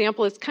an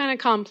example. It's kind of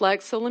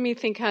complex, so let me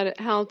think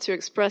how to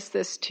express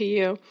this to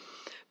you.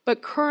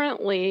 But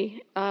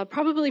currently,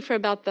 probably for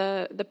about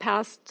the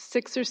past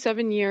 6 or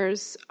 7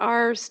 years,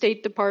 our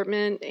State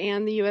Department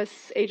and the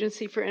U.S.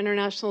 Agency for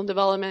International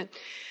Development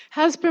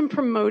has been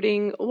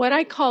promoting what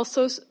I call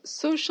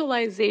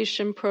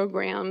socialization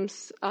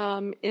programs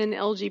in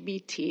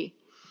LGBT.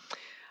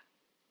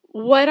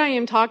 What I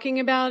am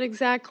talking about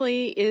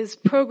exactly is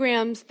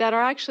programs that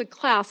are actually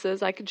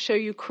classes, I could show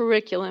you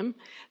curriculum,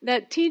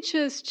 that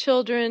teaches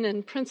children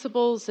and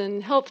principals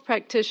and health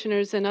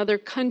practitioners in other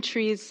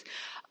countries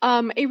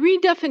a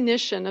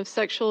redefinition of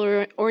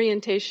sexual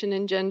orientation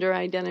and gender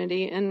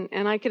identity, and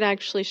I could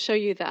actually show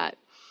you that.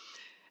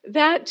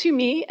 That, to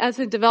me, as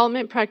a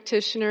development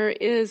practitioner,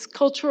 is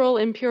cultural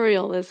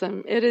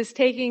imperialism. It is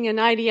taking an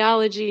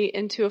ideology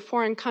into a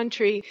foreign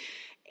country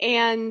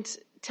and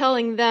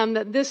telling them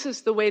that this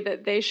is the way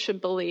that they should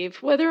believe,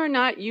 whether or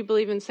not you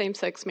believe in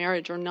same-sex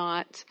marriage or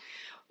not.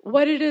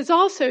 What it is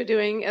also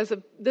doing,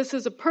 this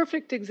is a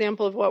perfect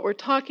example of what we're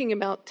talking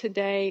about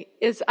today,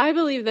 is I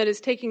believe that it's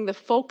taking the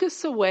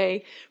focus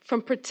away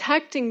from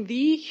protecting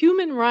the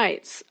human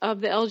rights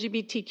of the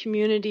LGBT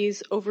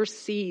communities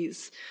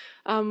overseas.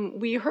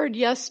 We heard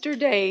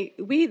yesterday,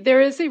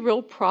 there is a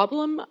real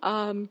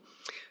problem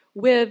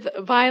with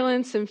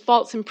violence and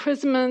false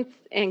imprisonment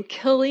and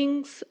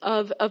killings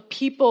of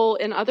people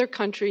in other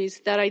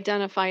countries that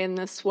identify in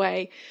this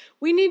way.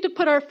 We need to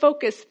put our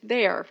focus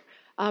there.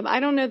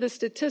 I don't know the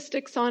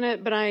statistics on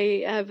it, but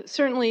I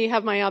certainly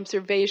have my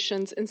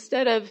observations.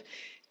 Instead of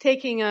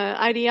taking an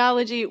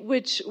ideology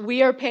which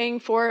we are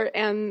paying for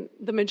and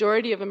the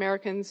majority of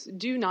Americans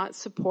do not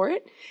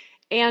support,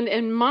 and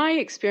in my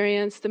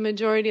experience, the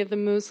majority of the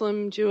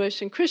Muslim,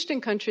 Jewish, and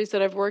Christian countries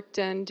that I've worked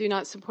in do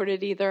not support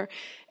it either.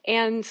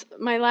 And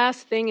my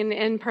last thing,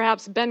 and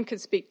perhaps Ben could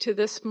speak to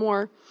this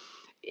more,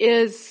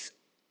 is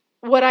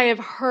what I have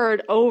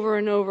heard over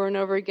and over and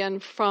over again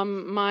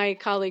from my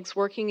colleagues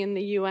working in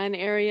the UN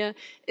area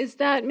is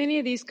that many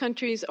of these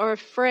countries are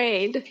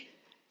afraid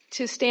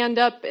to stand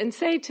up and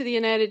say to the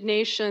United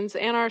Nations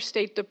and our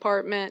State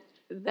Department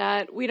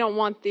that we don't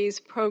want these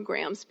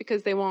programs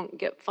because they won't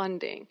get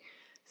funding.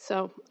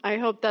 So I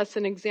hope that's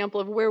an example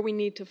of where we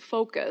need to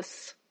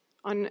focus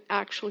on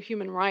actual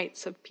human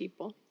rights of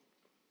people.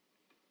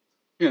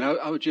 Yeah,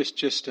 I would just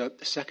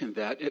second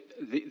that.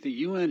 The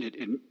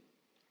UN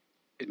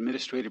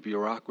administrative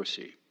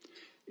bureaucracy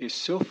is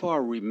so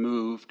far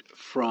removed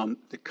from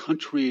the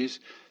countries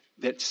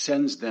that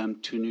sends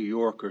them to New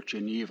York or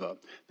Geneva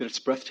that it's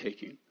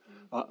breathtaking.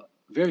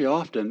 Very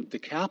often, the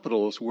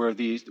capitals where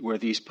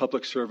these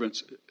public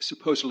servants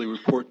supposedly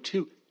report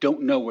to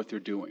don't know what they're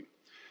doing.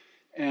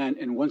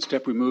 And one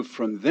step removed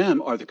from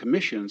them are the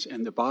commissions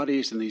and the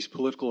bodies and these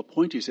political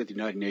appointees at the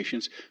United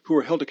Nations who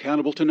are held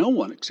accountable to no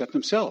one except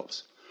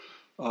themselves.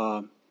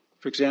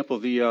 For example,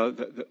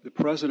 the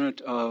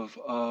president of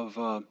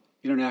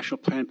International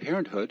Planned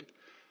Parenthood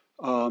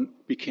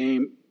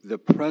became the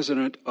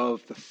president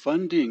of the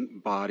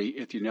funding body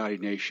at the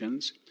United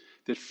Nations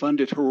that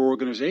funded her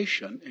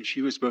organization, and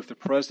she was both the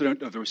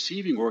president of the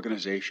receiving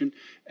organization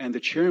and the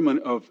chairman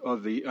of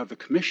the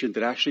commission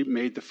that actually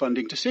made the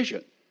funding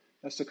decision.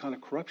 That's the kind of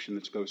corruption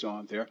that goes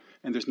on there,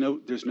 and there's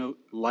no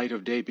light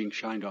of day being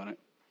shined on it.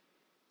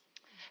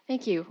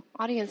 Thank you.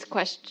 Audience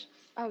question.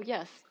 Oh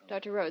yes,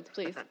 Dr. Rhodes,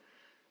 please.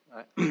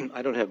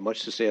 I don't have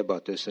much to say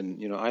about this,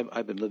 and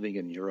I've been living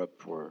in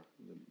Europe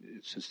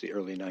since the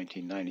early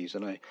 1990s,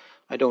 and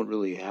I don't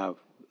really have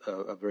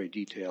a very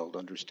detailed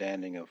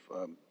understanding of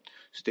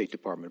State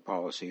Department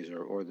policies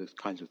or the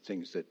kinds of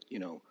things that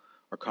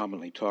are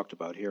commonly talked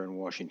about here in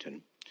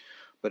Washington.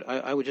 But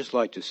I would just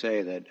like to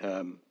say that,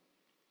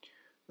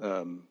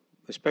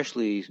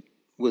 especially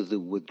with the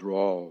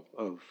withdrawal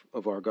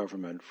of our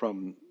government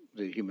from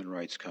the Human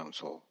Rights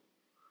Council,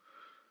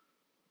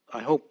 I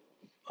hope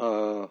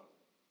the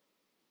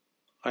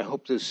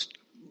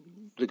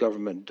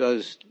government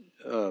does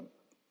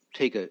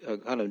take a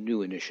kind of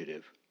new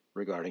initiative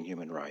regarding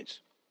human rights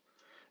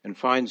and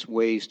finds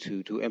ways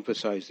to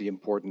emphasize the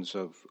importance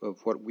of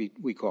what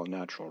we call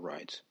natural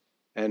rights.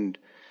 And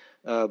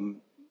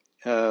then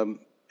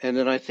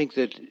I think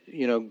that,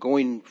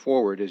 going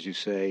forward, as you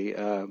say,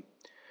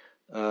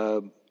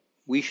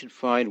 we should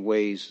find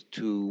ways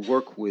to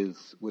work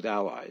with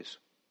allies,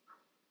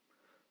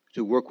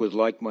 to work with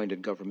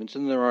like-minded governments,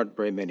 and there aren't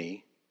very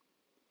many.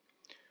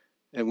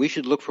 And we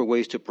should look for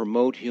ways to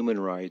promote human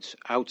rights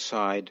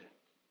outside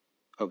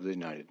of the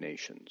United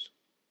Nations.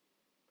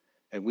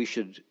 And we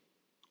should,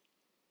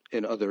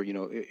 in other,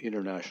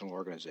 international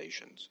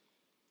organizations.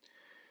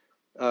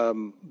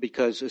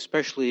 Because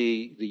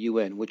especially the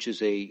UN, which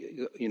is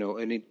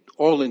an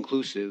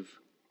all-inclusive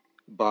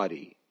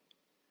body,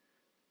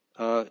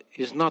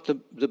 is not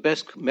the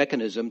best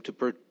mechanism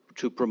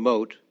to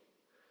promote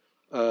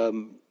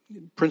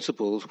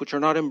principles which are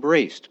not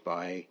embraced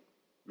by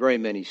very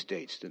many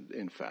states,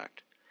 in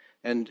fact.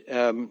 And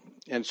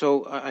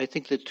so I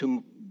think that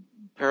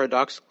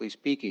paradoxically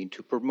speaking,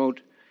 to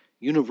promote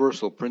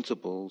universal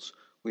principles,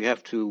 we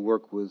have to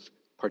work with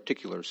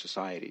particular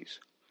societies.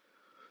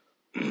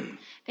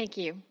 Thank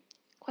you.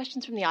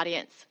 Questions from the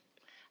audience?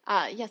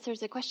 Yes,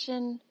 there's a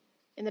question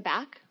in the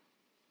back.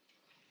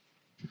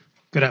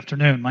 Good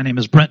afternoon. My name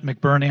is Brent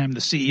McBurney. I'm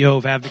the CEO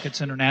of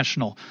Advocates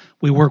International.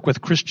 We work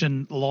with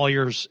Christian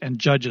lawyers and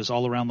judges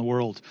all around the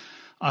world.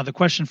 The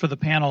question for the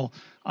panel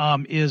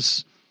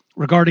is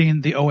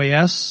regarding the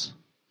OAS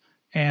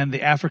and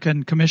the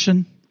African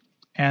Commission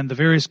and the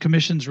various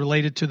commissions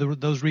related to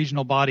those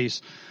regional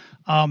bodies.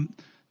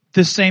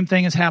 This same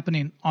thing is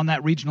happening on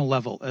that regional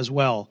level as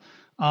well.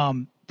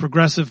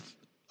 Progressive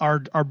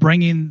are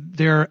bringing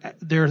their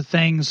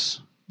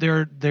things,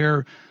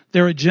 their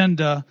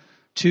agenda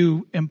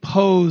to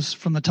impose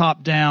from the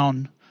top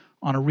down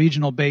on a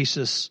regional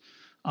basis.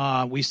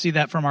 We see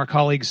that from our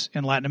colleagues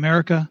in Latin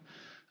America,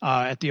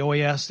 at the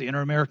OAS, the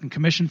Inter-American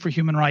Commission for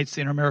Human Rights,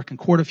 the Inter-American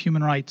Court of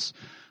Human Rights,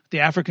 the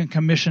African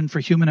Commission for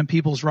Human and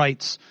People's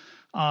Rights.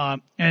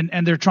 And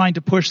they're trying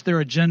to push their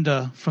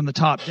agenda from the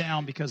top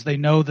down because they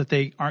know that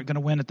they aren't going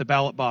to win at the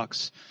ballot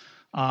box.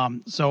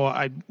 So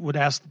I would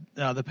ask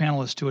the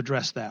panelists to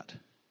address that.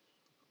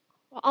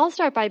 Well, I'll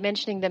start by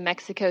mentioning the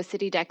Mexico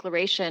City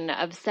Declaration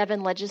of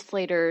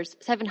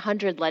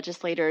 700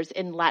 legislators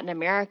in Latin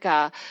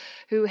America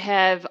who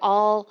have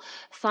all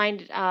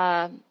signed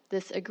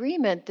this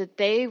agreement that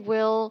they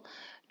will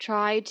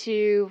try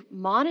to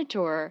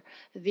monitor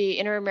the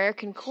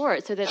Inter-American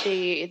Court so that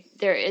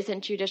there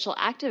isn't judicial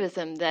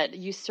activism that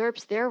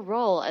usurps their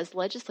role as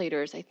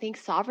legislators. I think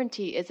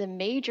sovereignty is a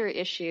major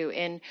issue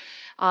in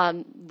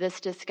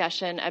this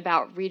discussion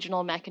about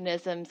regional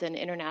mechanisms and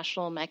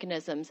international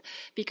mechanisms,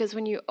 because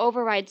when you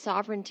override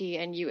sovereignty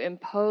and you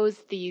impose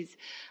these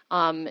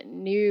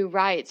new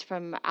rights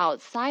from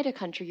outside a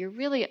country, you're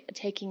really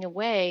taking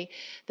away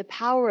the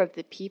power of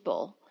the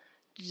people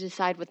to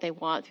decide what they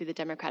want through the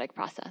democratic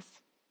process.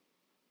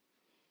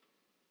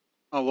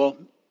 Oh, well,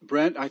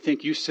 Brent, I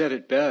think you said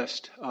it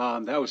best.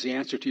 That was the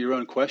answer to your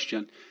own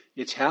question.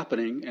 It's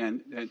happening,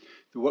 and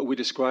what we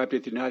described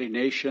at the United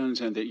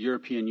Nations and the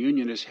European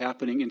Union is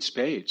happening in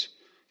spades.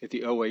 At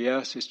the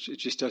OAS, it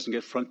just doesn't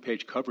get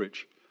front-page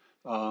coverage.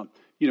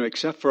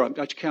 Except for,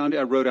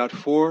 I wrote out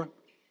 4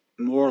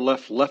 more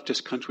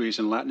leftist countries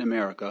in Latin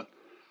America.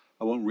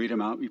 I won't read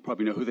them out. You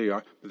probably know who they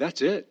are. But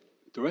that's it.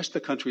 The rest of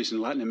the countries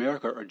in Latin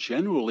America are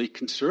generally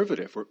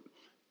conservative, or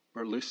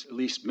at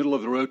least middle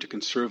of the road to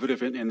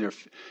conservative in their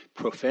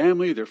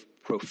pro-family, their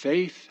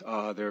pro-faith.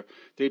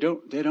 They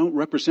don't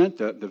represent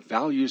the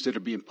values that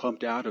are being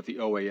pumped out of the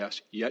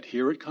OAS. Yet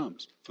here it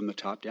comes from the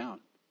top down.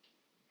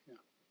 Yeah.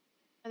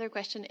 Another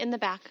question in the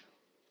back.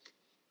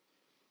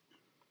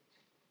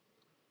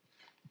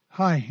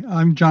 Hi,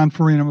 I'm John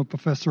Farina. I'm a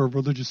professor of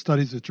religious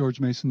studies at George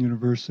Mason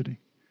University.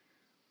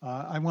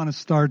 I want to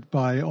start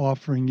by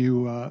offering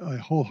you a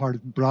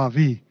wholehearted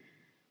bravi.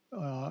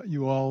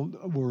 You all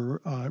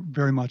were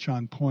very much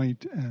on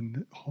point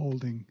and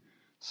holding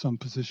some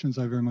positions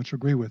I very much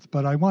agree with.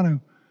 But I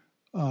want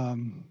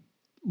to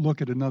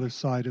look at another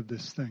side of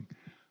this thing.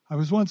 I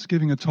was once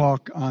giving a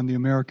talk on the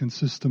American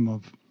system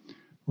of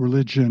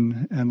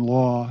religion and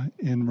law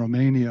in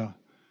Romania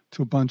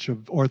to a bunch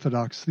of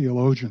Orthodox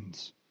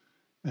theologians.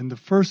 And the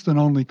first and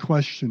only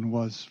question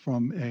was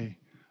from a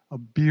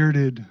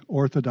bearded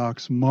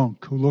Orthodox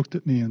monk who looked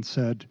at me and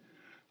said,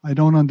 "I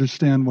don't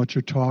understand what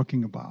you're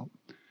talking about.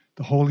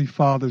 The Holy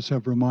Fathers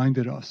have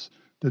reminded us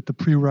that the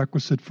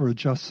prerequisite for a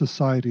just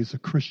society is a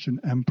Christian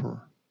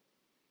emperor."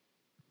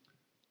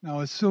 Now,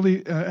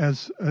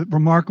 as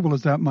remarkable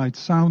as that might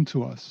sound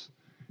to us,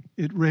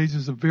 it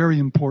raises a very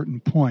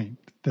important point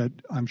that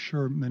I'm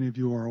sure many of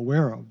you are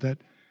aware of, that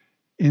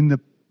in the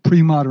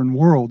pre-modern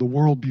world, the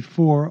world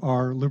before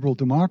our liberal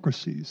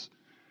democracies,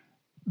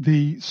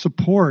 the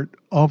support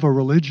of a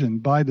religion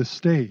by the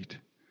state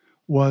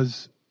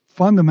was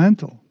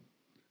fundamental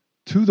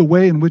to the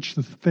way in which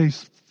the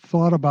faith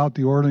thought about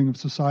the ordering of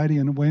society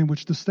and the way in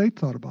which the state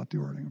thought about the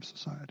ordering of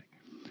society.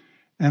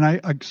 And I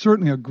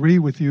certainly agree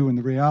with you, and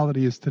the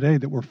reality is today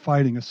that we're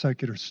fighting a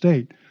secular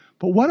state.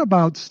 But what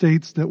about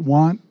states that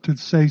want to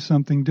say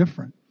something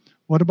different?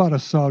 What about a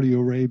Saudi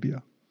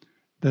Arabia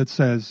that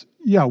says,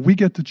 yeah, we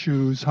get to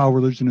choose how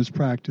religion is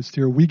practiced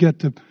here. We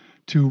get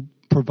to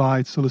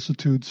provide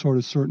solicitude sort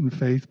of certain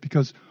faith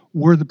because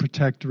we're the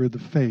protector of the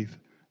faith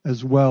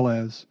as well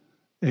as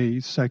a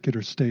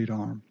secular state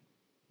arm.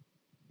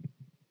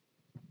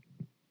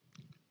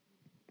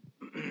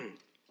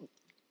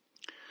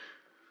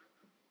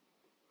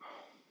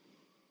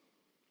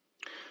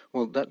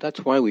 Well,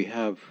 that's why we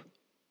have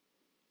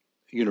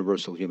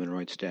universal human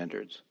rights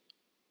standards.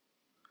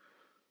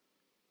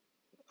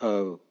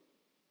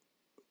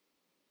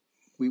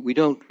 We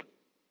don't,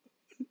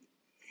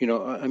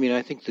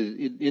 I think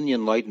in the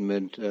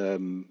Enlightenment,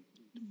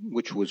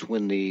 which was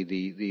when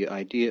the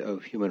idea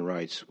of human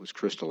rights was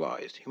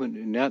crystallized.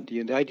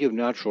 The idea of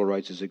natural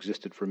rights has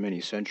existed for many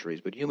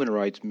centuries, but human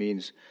rights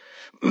means,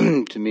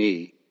 to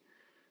me,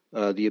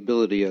 the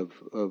ability it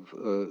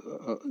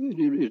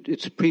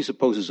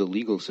presupposes a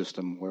legal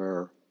system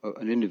where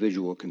an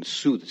individual can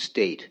sue the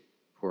state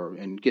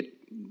and get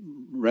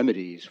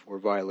remedies for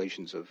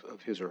violations of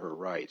his or her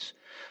rights.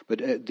 But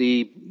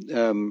the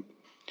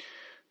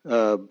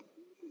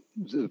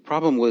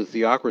problem with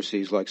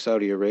theocracies like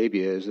Saudi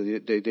Arabia is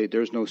that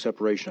there's no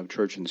separation of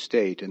church and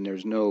state, and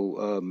there's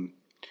no,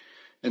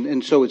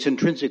 and so it's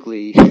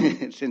intrinsically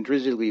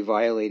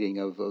violating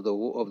of the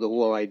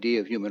whole idea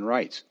of human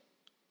rights,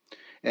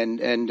 and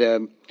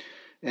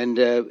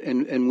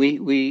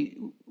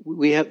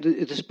we have,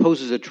 this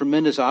poses a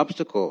tremendous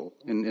obstacle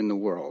in the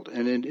world,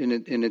 and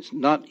it's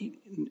not,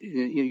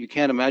 you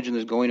can't imagine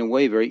this going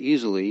away very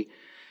easily,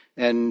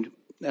 I'm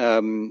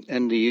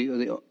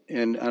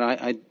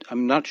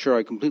not sure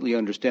I completely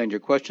understand your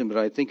question, but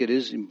I think it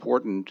is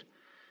important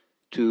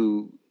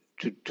to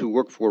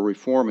work for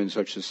reform in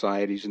such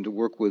societies and to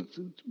work with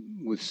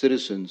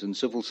citizens and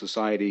civil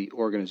society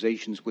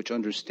organizations which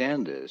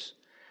understand this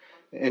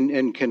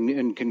and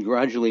can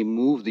gradually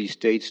move these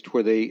states to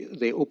where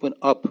they open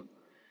up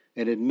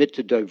and admit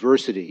to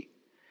diversity,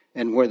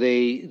 and where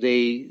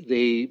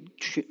they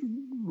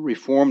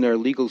reform their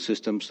legal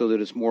system so that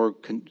it's more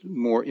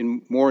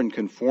in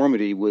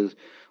conformity with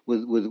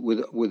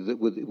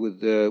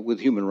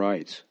human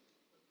rights.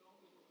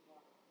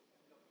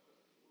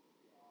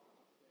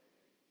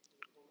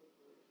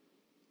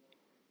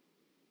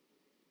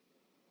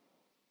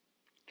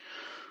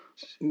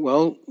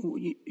 Well,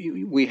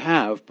 we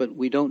have, but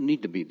we don't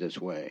need to be this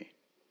way.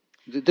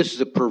 This is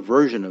a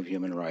perversion of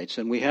human rights,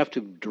 and we have to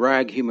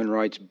drag human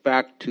rights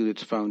back to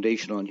its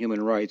foundation on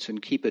human rights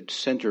and keep it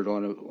centered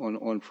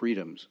on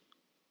freedoms.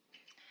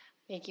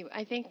 Thank you.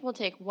 I think we'll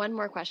take one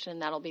more question,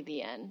 and that'll be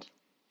the end.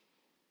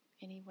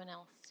 Anyone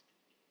else?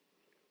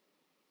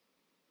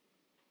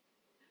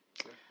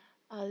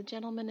 The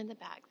gentleman in the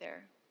back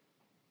there.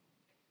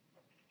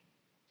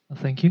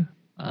 Thank you.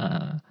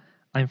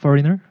 I'm a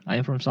foreigner. I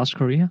am from South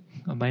Korea.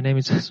 My name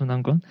is Sun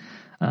Nam-gon.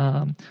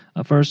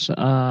 First,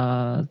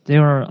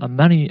 there are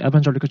many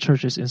evangelical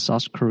churches in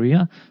South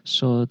Korea,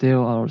 so there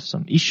are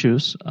some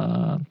issues.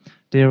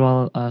 There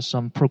are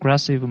some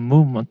progressive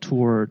movement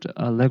toward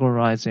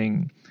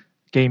legalizing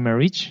gay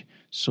marriage.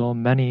 So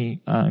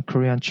many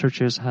Korean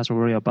churches has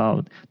worried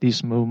about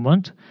this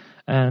movement,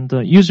 and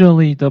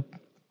usually the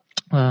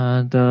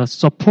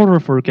supporter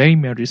for gay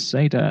marriage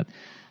say that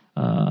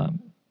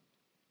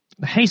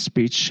hate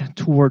speech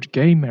toward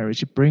gay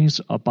marriage brings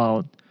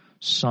about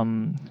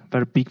some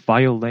very big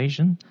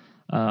violation.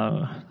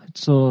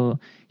 So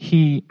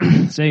he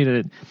said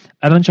that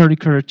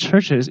evangelical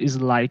churches is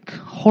like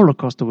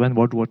Holocaust when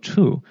World War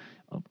II.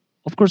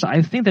 Of course,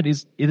 I think that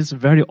it is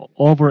very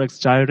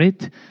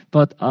over-exaggerated,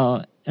 but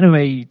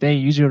anyway, they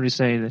usually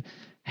say that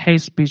hate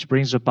speech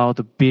brings about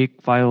a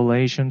big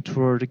violation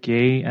toward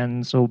gay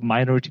and so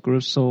minority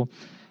groups. So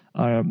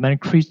many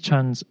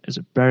Christians is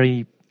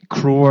very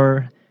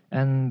cruel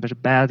and very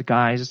bad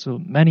guys. So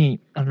many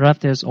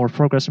leftist or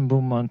progressive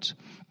movement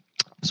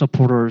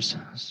supporters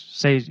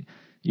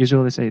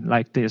usually say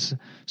like this.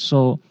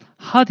 So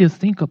how do you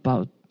think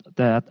about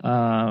that?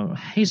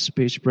 Hate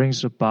speech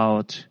brings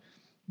about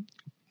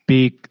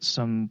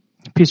some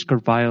physical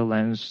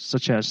violence,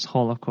 such as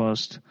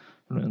Holocaust.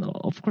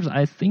 Of course,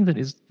 I think that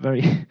is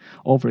very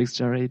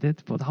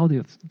over-exaggerated. But how do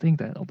you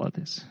think about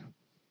this?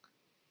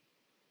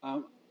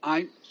 I'll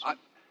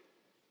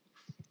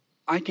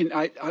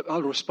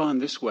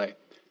respond this way.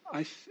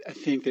 I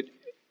think that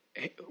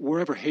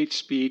wherever hate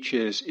speech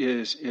is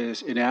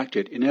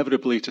enacted,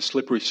 inevitably it's a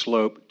slippery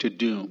slope to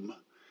doom.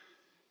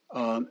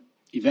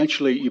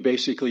 Eventually, you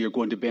basically are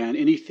going to ban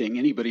anything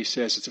anybody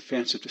says it's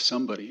offensive to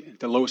somebody.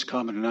 The lowest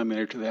common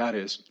denominator to that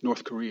is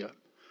North Korea.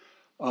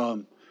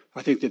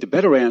 I think that the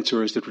better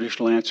answer is the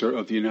traditional answer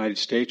of the United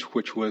States,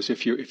 which was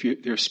if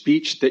there's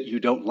speech that you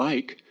don't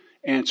like,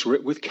 answer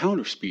it with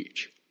counter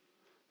speech.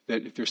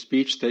 That if there's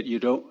speech that you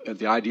don't,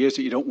 the ideas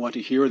that you don't want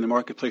to hear in the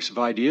marketplace of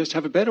ideas,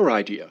 have a better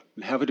idea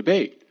and have a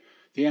debate.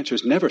 The answer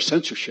is never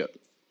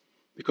censorship,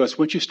 because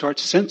once you start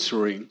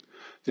censoring,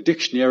 the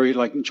dictionary,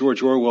 like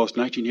George Orwell's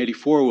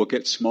 1984, will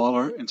get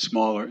smaller and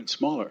smaller and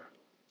smaller.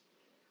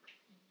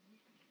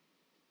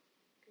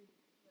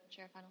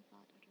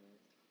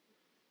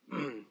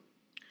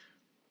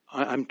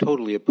 I'm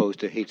totally opposed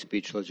to hate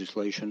speech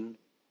legislation,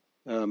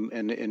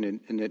 and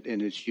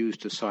it's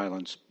used to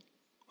silence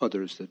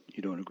others that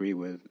you don't agree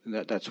with.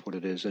 That's what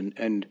it is.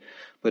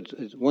 But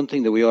one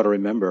thing that we ought to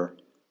remember,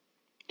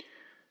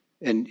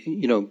 and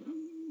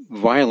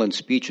violent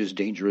speech is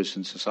dangerous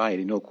in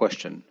society, no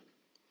question.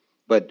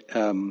 But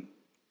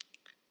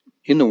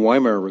in the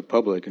Weimar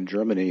Republic in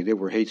Germany, there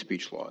were hate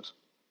speech laws.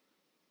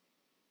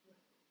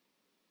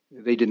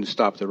 They didn't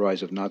stop the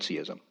rise of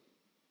Nazism.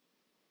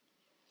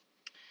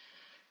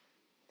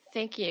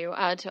 Thank you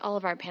to all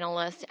of our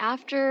panelists.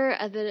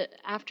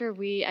 After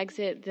we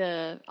exit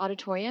the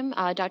auditorium,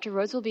 Dr.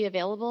 Rhodes will be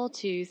available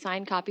to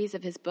sign copies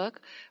of his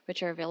book,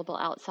 which are available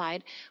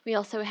outside. We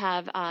also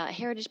have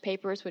heritage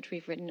papers, which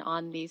we've written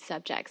on these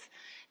subjects.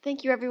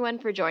 Thank you, everyone,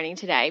 for joining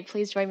today.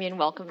 Please join me in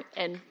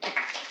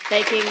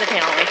thanking the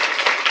panelists.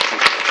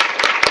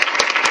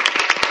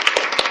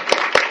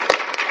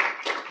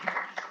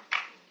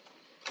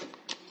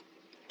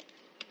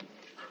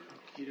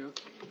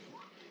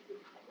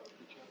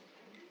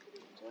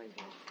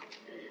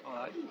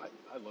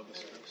 I love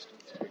this kind of stuff.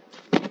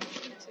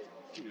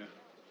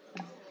 Yeah.